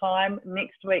all the time.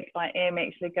 Next week, I am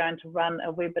actually going to run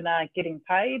a webinar, Getting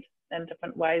Paid, in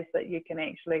different ways that you can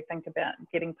actually think about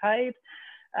getting paid.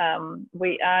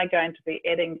 We are going to be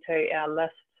adding to our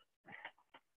list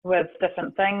with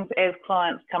different things. As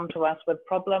clients come to us with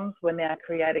problems, we're now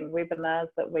creating webinars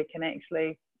that we can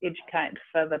actually educate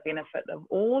for the benefit of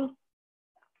all.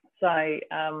 So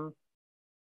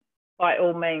by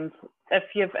all means, if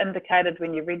you've indicated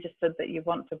when you registered that you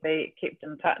want to be kept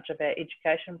in touch of our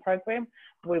education program,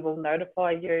 we will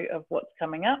notify you of what's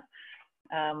coming up.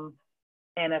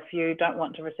 And if you don't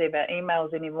want to receive our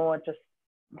emails anymore, just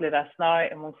let us know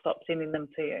and we'll stop sending them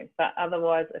to you. But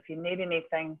otherwise, if you need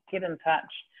anything, get in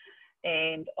touch.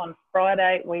 And on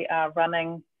Friday, we are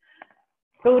running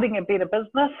Building a Better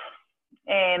Business.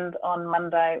 And on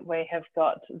Monday, we have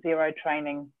got Zero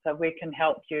training. So we can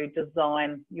help you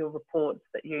design your reports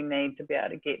that you need to be able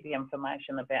to get the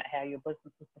information about how your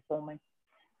business is performing.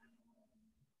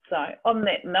 So on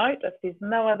that note, if there's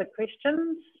no other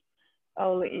questions,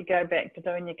 I'll let you go back to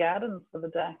doing your gardens for the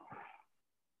day.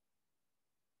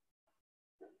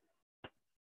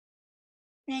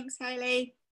 Thanks,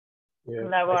 Hayley. Yeah.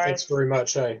 No worries. Thanks very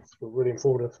much. It's really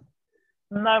informative.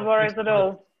 No worries at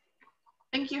all.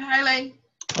 Thank you, Hayley.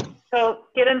 So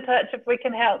get in touch if we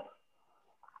can help.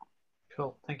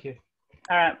 Cool. Thank you.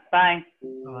 All right. Bye.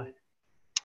 Bye.